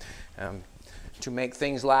 wasn't it? To make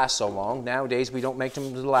things last so long. Nowadays we don't make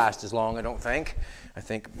them to last as long, I don't think. I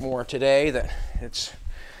think more today that it's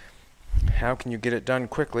how can you get it done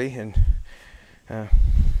quickly and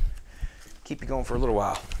keep you going for a little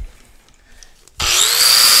while.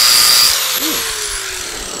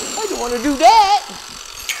 I don't want to do that.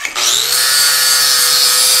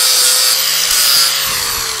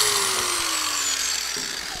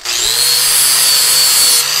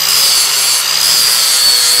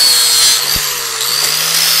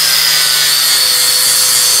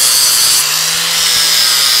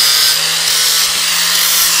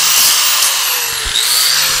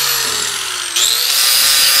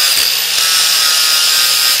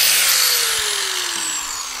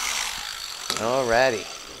 Alrighty,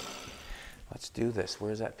 let's do this.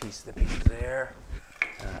 Where's that piece? The piece there.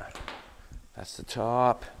 That's the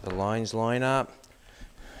top. The lines line up.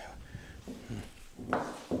 They'll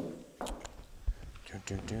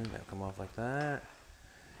come off like that.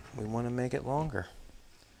 We want to make it longer.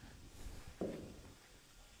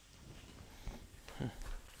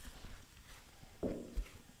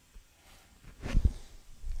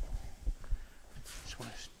 Just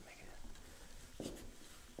want to make it.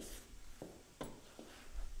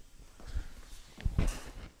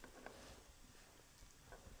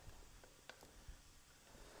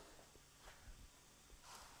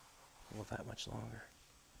 Well, that much longer.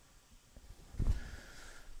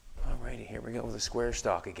 Alrighty, here we go with the square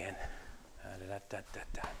stock again.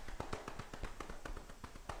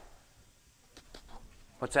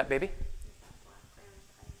 What's that, baby?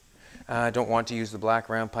 I don't want to use the black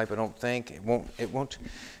round pipe. I don't think it won't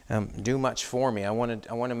do much for me. I want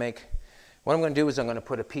to make. What I'm going to do is I'm going to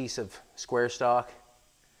put a piece of square stock.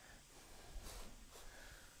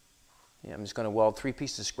 Yeah, I'm just going to weld 3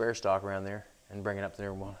 pieces of square stock around there and bring it up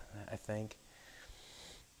there. One, I think.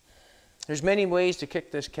 There's many ways to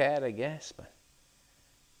kick this cat, I guess, but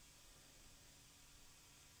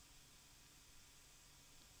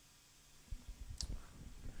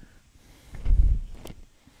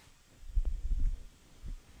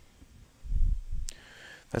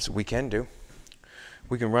that's what we can do.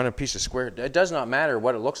 We can run a piece of square. It does not matter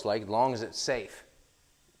what it looks like as long as it's safe,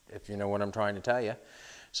 if you know what I'm trying to tell you.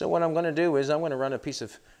 So what I'm going to do is I'm going to run a piece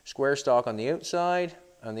of square stock on the outside.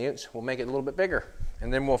 On the outside, we'll make it a little bit bigger,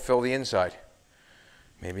 and then we'll fill the inside.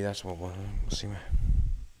 Maybe that's what we'll see.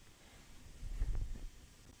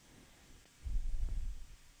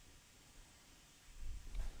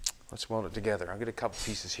 Let's weld it together. I'll get a couple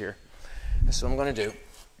pieces here. That's what I'm going to do.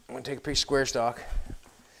 I'm going to take a piece of square stock.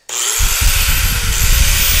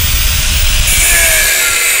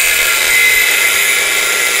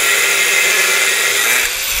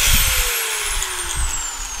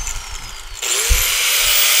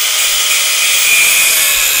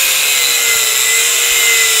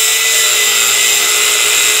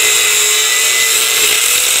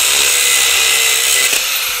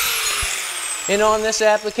 And on this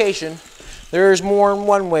application, there's more than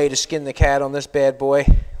one way to skin the cat on this bad boy.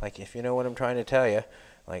 Like, if you know what I'm trying to tell you,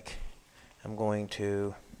 like, I'm going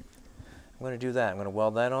to do that. I'm going to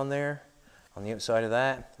weld that on there, on the outside of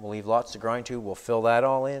that. We'll leave lots to grind to. We'll fill that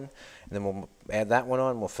all in, and then we'll add that one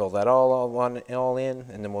on. We'll fill that all in,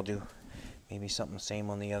 and then we'll do maybe something same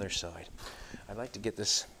on the other side. I'd like to get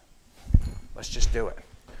this. Let's just do it.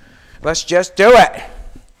 Let's just do it.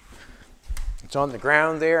 It's on the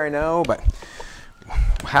ground there, I know, but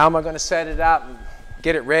how am I going to set it up and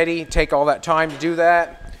get it ready? Take all that time to do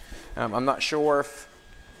that. I'm not sure if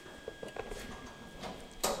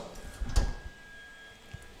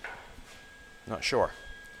I'm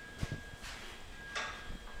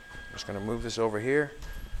just going to move this over here.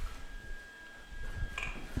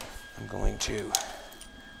 I'm going to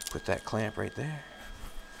put that clamp right there.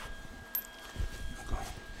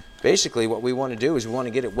 Basically, what we want to do is we want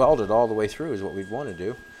to get it welded all the way through is what we want to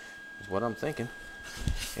do. Is what I'm thinking.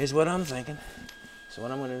 So what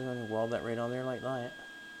I'm going to do, I'm going to weld that right on there like that.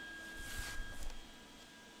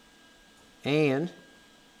 And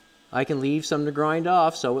I can leave some to grind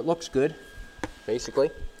off so it looks good,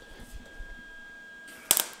 basically.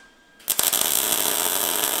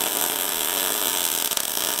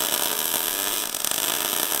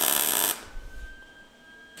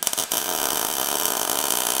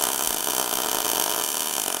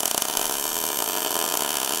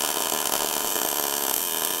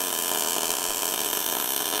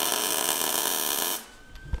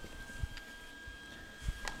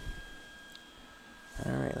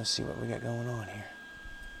 Let's see what we got going on here.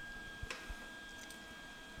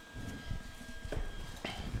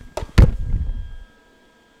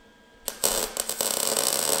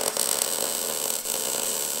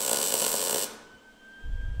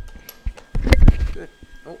 Good.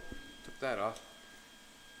 Oh, took that off.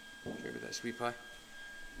 Carry that sweet pie.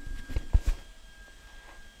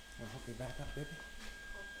 I'll hook you back up, baby.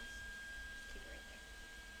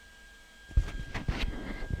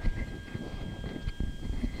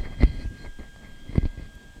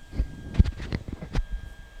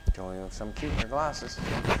 Only with some cuter glasses.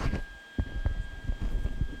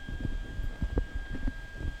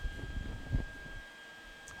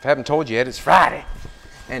 If I haven't told you yet, it's Friday.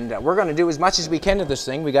 And we're going to do as much as we can to this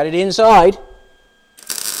thing. We got it inside.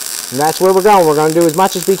 And that's where we're going. We're going to do as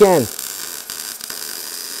much as we can.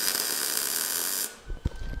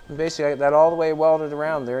 And basically, I got that all the way welded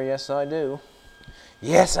around there. Yes, I do.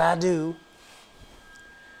 Yes, I do.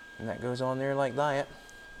 And that goes on there like that.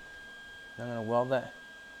 I'm going to weld that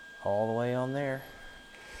all the way on there.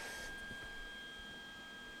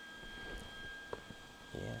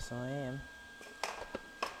 Yes, I am.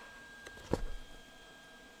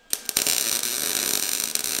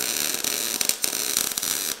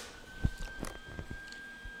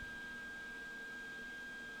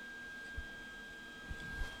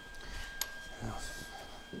 Now,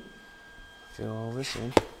 fill all this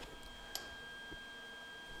in.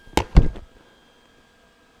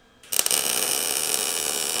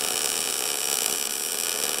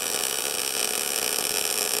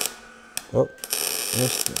 Oh,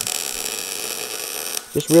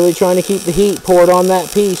 just really trying to keep the heat poured on that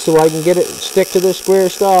piece so I can get it stick to this square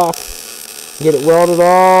stock. Get it welded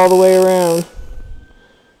all the way around.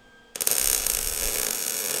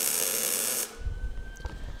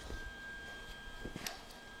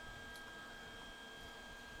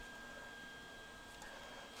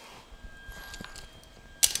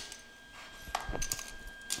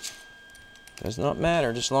 Does not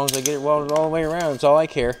matter, just as long as I get it welded all the way around, that's all I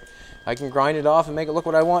care. I can grind it off and make it look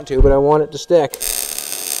what I want to, But I want it to stick.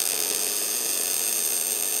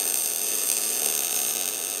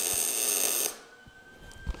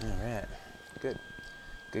 Alright, good.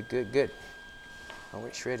 Good, good, good. Oh,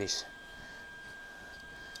 wait, shreddies.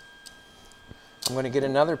 I'm going to get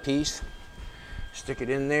another piece, stick it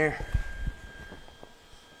in there.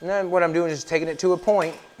 And then what I'm doing is taking it to a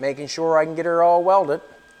point, making sure I can get her all welded.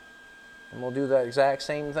 And we'll do the exact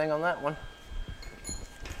same thing on that one.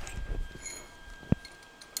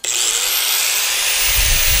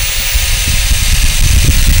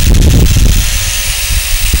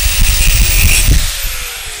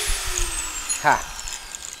 Ha!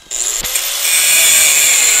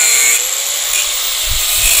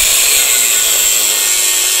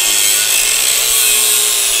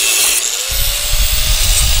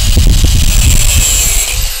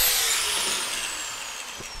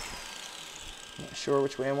 Not sure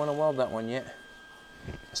which way I want to weld that one yet.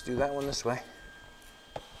 Let's do that one this way.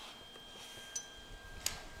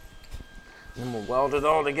 And we'll weld it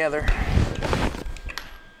all together.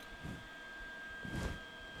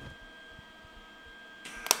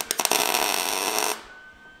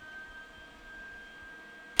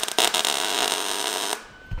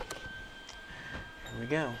 Here we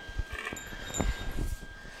go.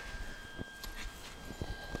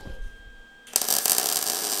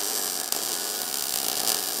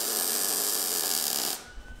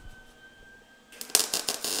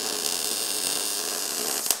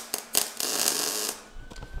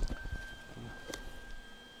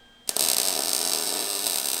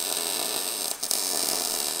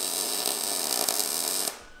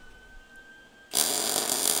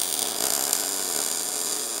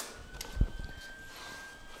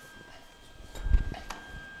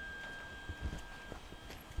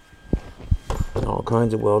 All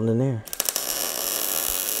kinds of welding in there.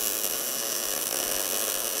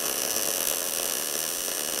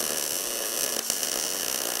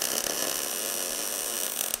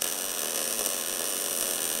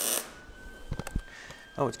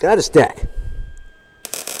 Oh, it's Got to stick.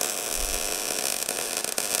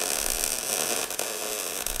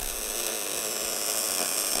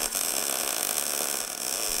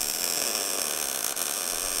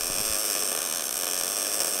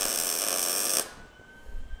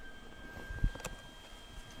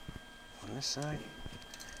 on this side.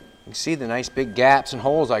 You can see the nice big gaps and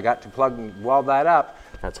holes I got to plug and weld that up.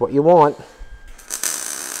 That's what you want.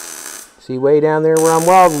 See way down there where I'm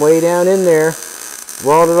welding, way down in there.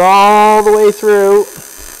 Weld it all the way through.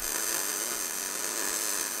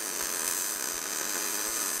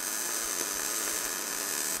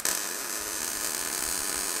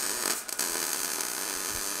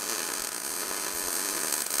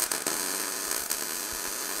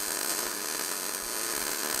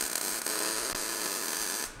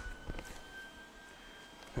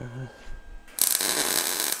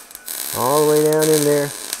 All the way down in there.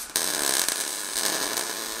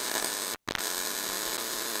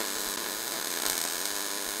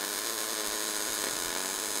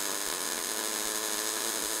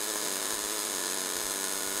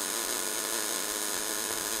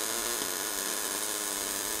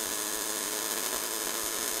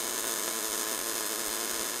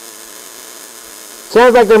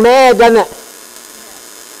 Sounds like they're mad, doesn't it?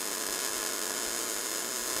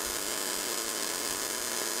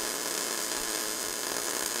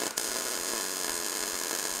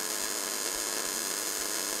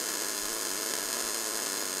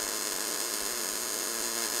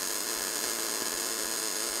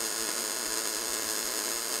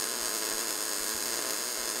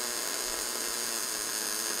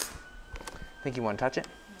 Think you want to touch it?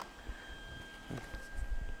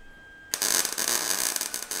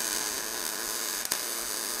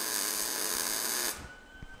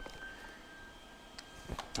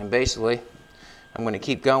 And basically, I'm going to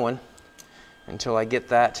keep going until I get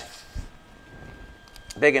that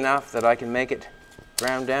big enough that I can make it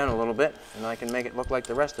ground down a little bit, and I can make it look like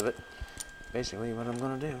the rest of it. Basically what I'm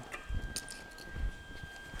going to do.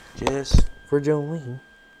 Just for Jolene.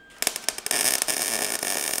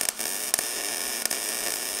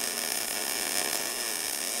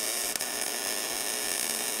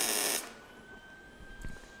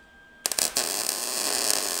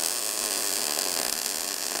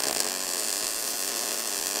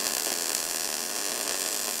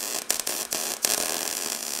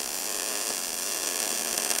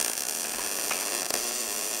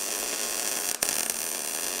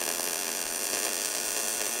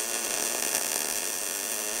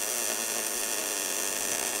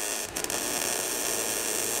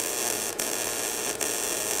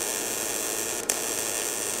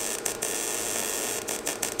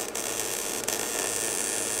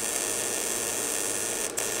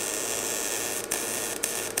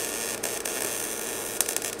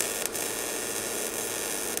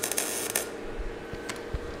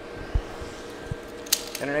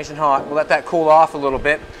 They're nice and hot. We'll let that cool off a little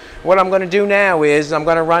bit. What I'm going to do now is I'm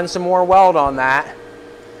going to run some more weld on that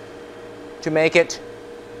to make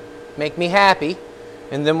me happy,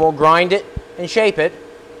 and then we'll grind it and shape it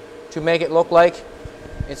to make it look like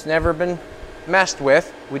it's never been messed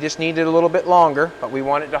with. We just need it a little bit longer, but we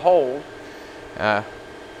want it to hold.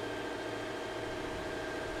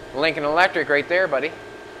 Lincoln Electric right there, buddy.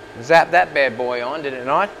 Zap that bad boy on, did it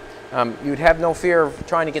not? You'd have no fear of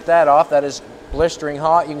trying to get that off. That is blistering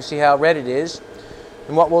hot. You can see how red it is.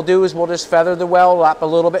 And what we'll do is we'll just feather the weld up a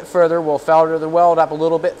little bit further. We'll feather the weld up a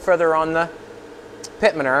little bit further on the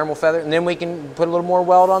Pitman arm. We'll feather, and then we can put a little more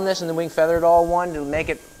weld on this, and then we can feather it all one to make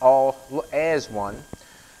it all as one.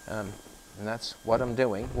 And that's what I'm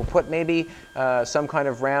doing. We'll put maybe some kind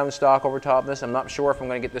of round stock over top of this. I'm not sure if I'm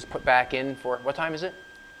going to get this put back in for, what time is it?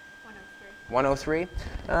 103.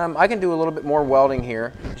 I can do a little bit more welding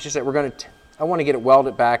here. It's just that we're going to, I want to get it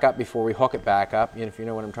welded back up before we hook it back up. And if you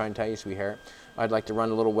know what I'm trying to tell you, sweetheart, I'd like to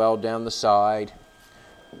run a little weld down the side.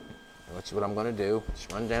 That's what I'm going to do.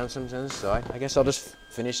 Just run down some down the side. I guess I'll just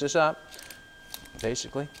finish this up,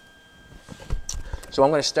 basically. So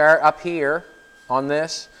I'm going to start up here on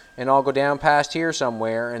this, and I'll go down past here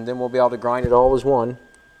somewhere, and then we'll be able to grind it all as one.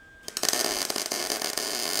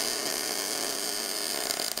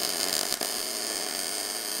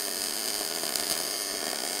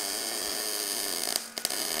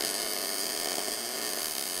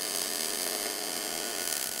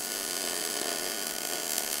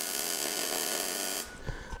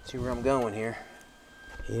 See where I'm going here.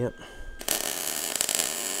 Yep.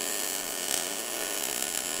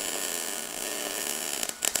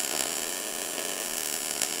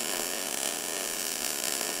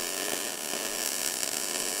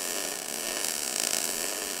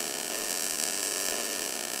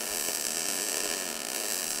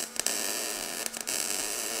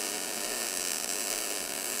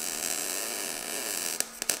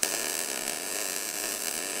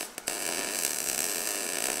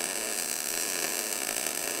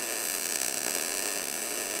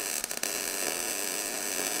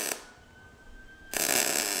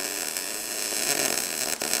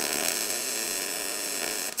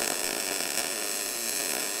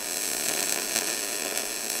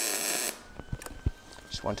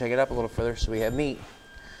 Just want to take it up a little further so we have meat.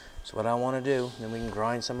 That's what I want to do. Then we can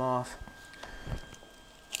grind some off.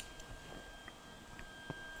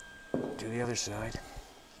 Do the other side.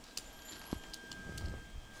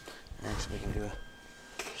 Actually, we can do a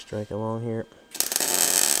strike along here.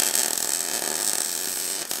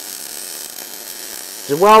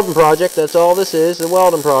 It's a welding project. That's all this is, a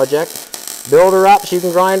welding project. Build her up so you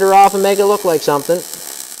can grind her off and make it look like something.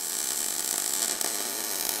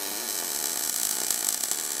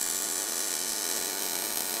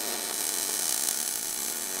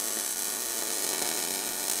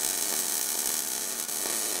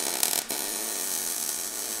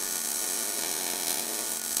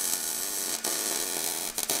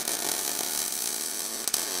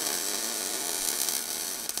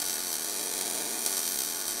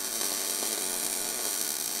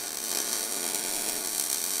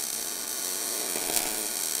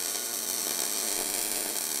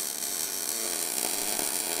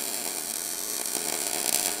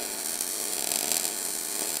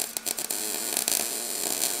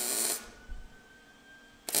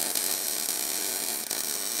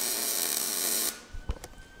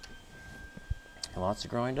 Lots to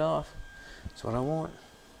grind off. That's what I want.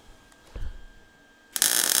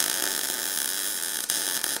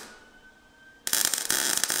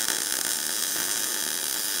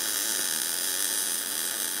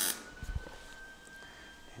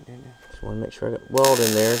 Just want to make sure I got weld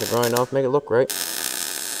in there to grind off, make it look right,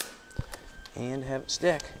 and have it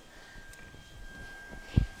stick.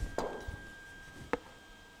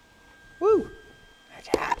 Woo! That's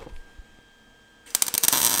hot.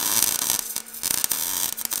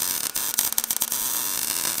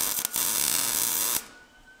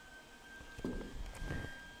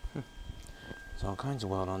 There's all kinds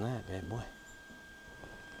of weld on that bad boy.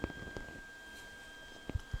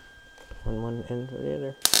 One end or the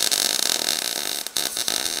other.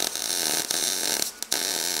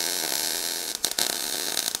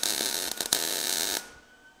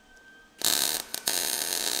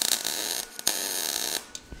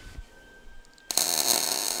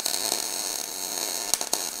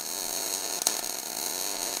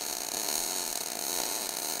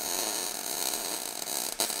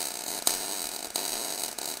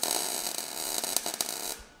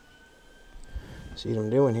 See what I'm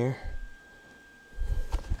doing here?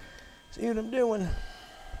 See what I'm doing?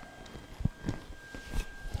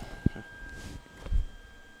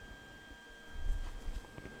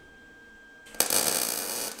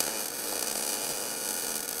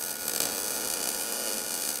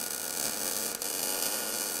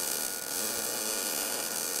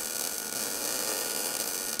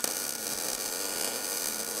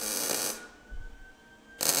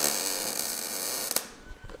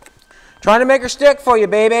 Trying to make her stick for you,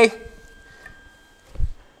 baby.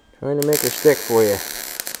 Trying to make her stick for you.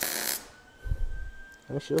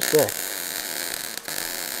 And she'll stick.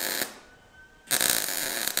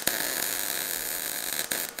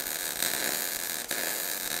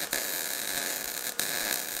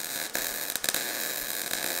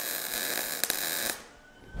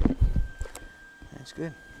 That's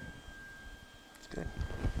good. That's good.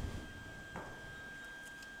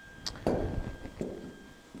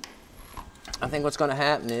 I think what's going to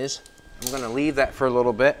happen is I'm going to leave that for a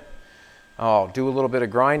little bit. I'll do a little bit of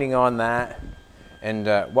grinding on that, and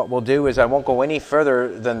what we'll do is I won't go any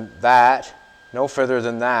further than that, no further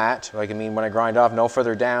than that, like I mean when I grind off, no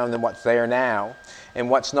further down than what's there now, and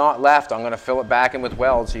what's not left I'm going to fill it back in with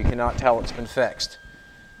weld so you cannot tell it's been fixed.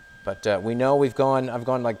 But we know I've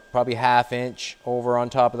gone like probably ½ inch over on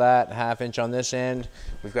top of that, ½ inch on this end.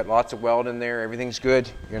 We've got lots of weld in there, everything's good.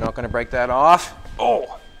 You're not going to break that off.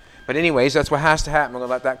 Oh! But anyways, that's what has to happen. I'm going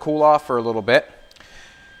to let that cool off for a little bit.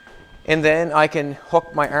 And then I can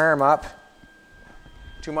hook my arm up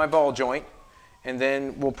to my ball joint. And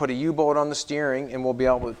then we'll put a U-bolt on the steering and we'll be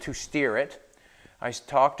able to steer it. I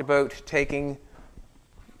talked about taking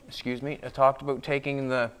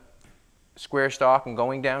the square stock and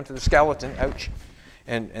going down to the skeleton, ouch,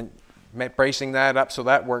 and bracing that up so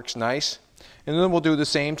that works nice. And then we'll do the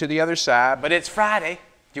same to the other side. But it's Friday.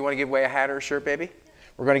 Do you want to give away a hat or a shirt, baby?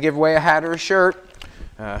 We're going to give away a hat or a shirt.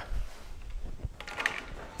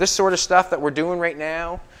 This sort of stuff that we're doing right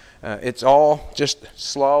now, it's all just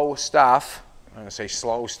slow stuff. I'm going to say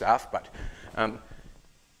slow stuff, but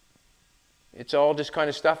it's all just kind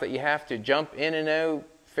of stuff that you have to jump in and out,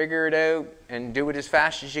 figure it out, and do it as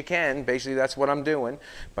fast as you can. Basically, that's what I'm doing.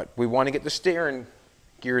 But we want to get the steering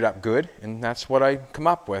geared up good, and that's what I come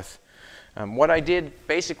up with. What I did,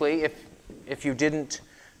 basically, if you didn't...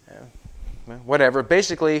 whatever.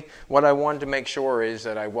 Basically, what I wanted to make sure is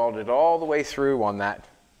that I welded all the way through on that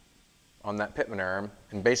Pitman arm.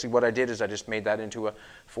 And basically what I did is I just made that into a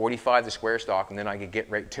 45, the square stock, and then I could get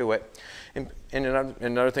right to it. And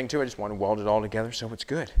another thing too, I just want to weld it all together so it's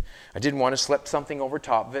good. I didn't want to slip something over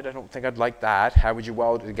top of it. I don't think I'd like that. How would you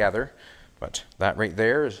weld it together? But that right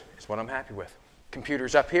there is what I'm happy with.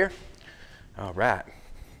 Computer's up here. All right.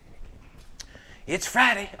 It's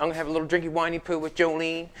Friday. I'm going to have a little drinky winey poo with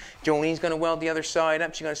Jolene. Jolene's going to weld the other side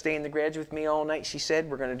up. She's going to stay in the garage with me all night, she said.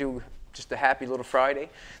 We're going to do just a happy little Friday.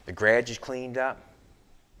 The garage is cleaned up.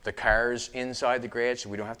 The car's inside the garage, so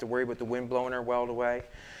we don't have to worry about the wind blowing our weld away.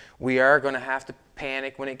 We are going to have to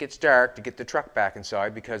panic when it gets dark to get the truck back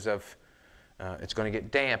inside because of it's going to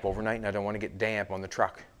get damp overnight, and I don't want to get damp on the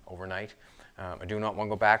truck overnight. I do not want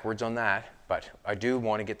to go backwards on that, but I do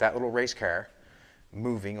want to get that little race car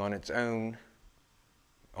moving on its own.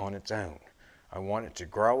 I want it to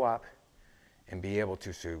grow up and be able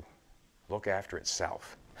to look after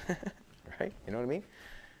itself. Right? You know what I mean?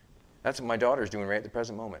 That's what my daughter's doing right at the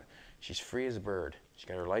present moment. She's free as a bird. She's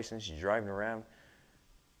got her license. She's driving around.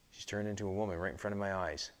 She's turned into a woman right in front of my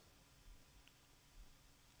eyes.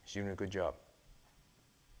 She's doing a good job.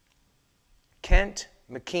 Kent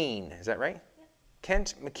McKean, is that right?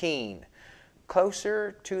 Kent McKean.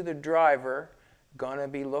 Closer to the driver, gonna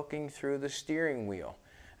be looking through the steering wheel.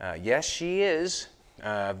 Yes, she is.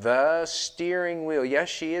 The steering wheel. Yes,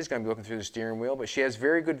 she is going to be looking through the steering wheel, but she has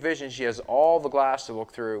very good vision. She has all the glass to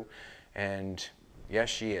look through, and yes,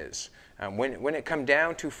 she is. When it come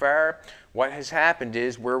down too far, what has happened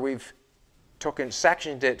is where we've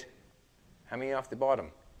sectioned it, how many off the bottom?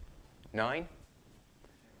 9?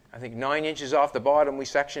 I think 9 inches off the bottom. We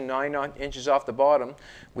sectioned 9 inches off the bottom.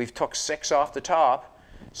 We've took 6 off the top.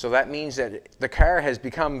 So that means that the car has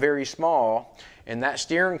become very small, and that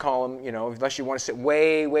steering column, you know, unless you want to sit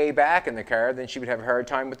way, way back in the car, then she would have a hard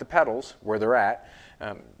time with the pedals where they're at.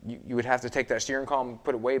 You would have to take that steering column and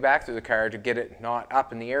put it way back through the car to get it not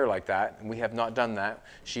up in the air like that, and we have not done that.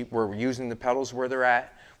 We're using the pedals where they're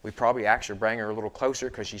at. We probably actually bring her a little closer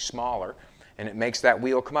because she's smaller, and it makes that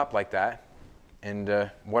wheel come up like that. And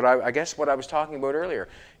I guess what I was talking about earlier,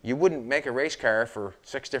 you wouldn't make a race car for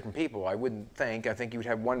 6 different people, I wouldn't think. I think you would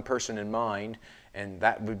have one person in mind, and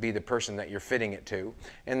that would be the person that you're fitting it to.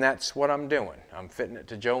 And that's what I'm doing. I'm fitting it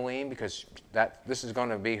to Jolene because this is going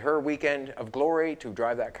to be her weekend of glory to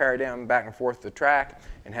drive that car down back and forth the track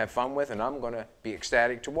and have fun with, and I'm going to be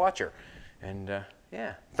ecstatic to watch her. And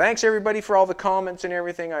yeah, thanks everybody for all the comments and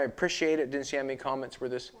everything. I appreciate it. Didn't see how many comments were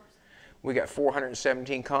this. We got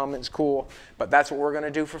 417 comments, cool. But that's what we're going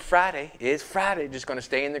to do for Friday. It's Friday. Just going to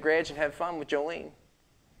stay in the garage and have fun with Jolene.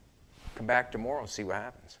 Come back tomorrow and see what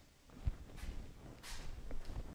happens.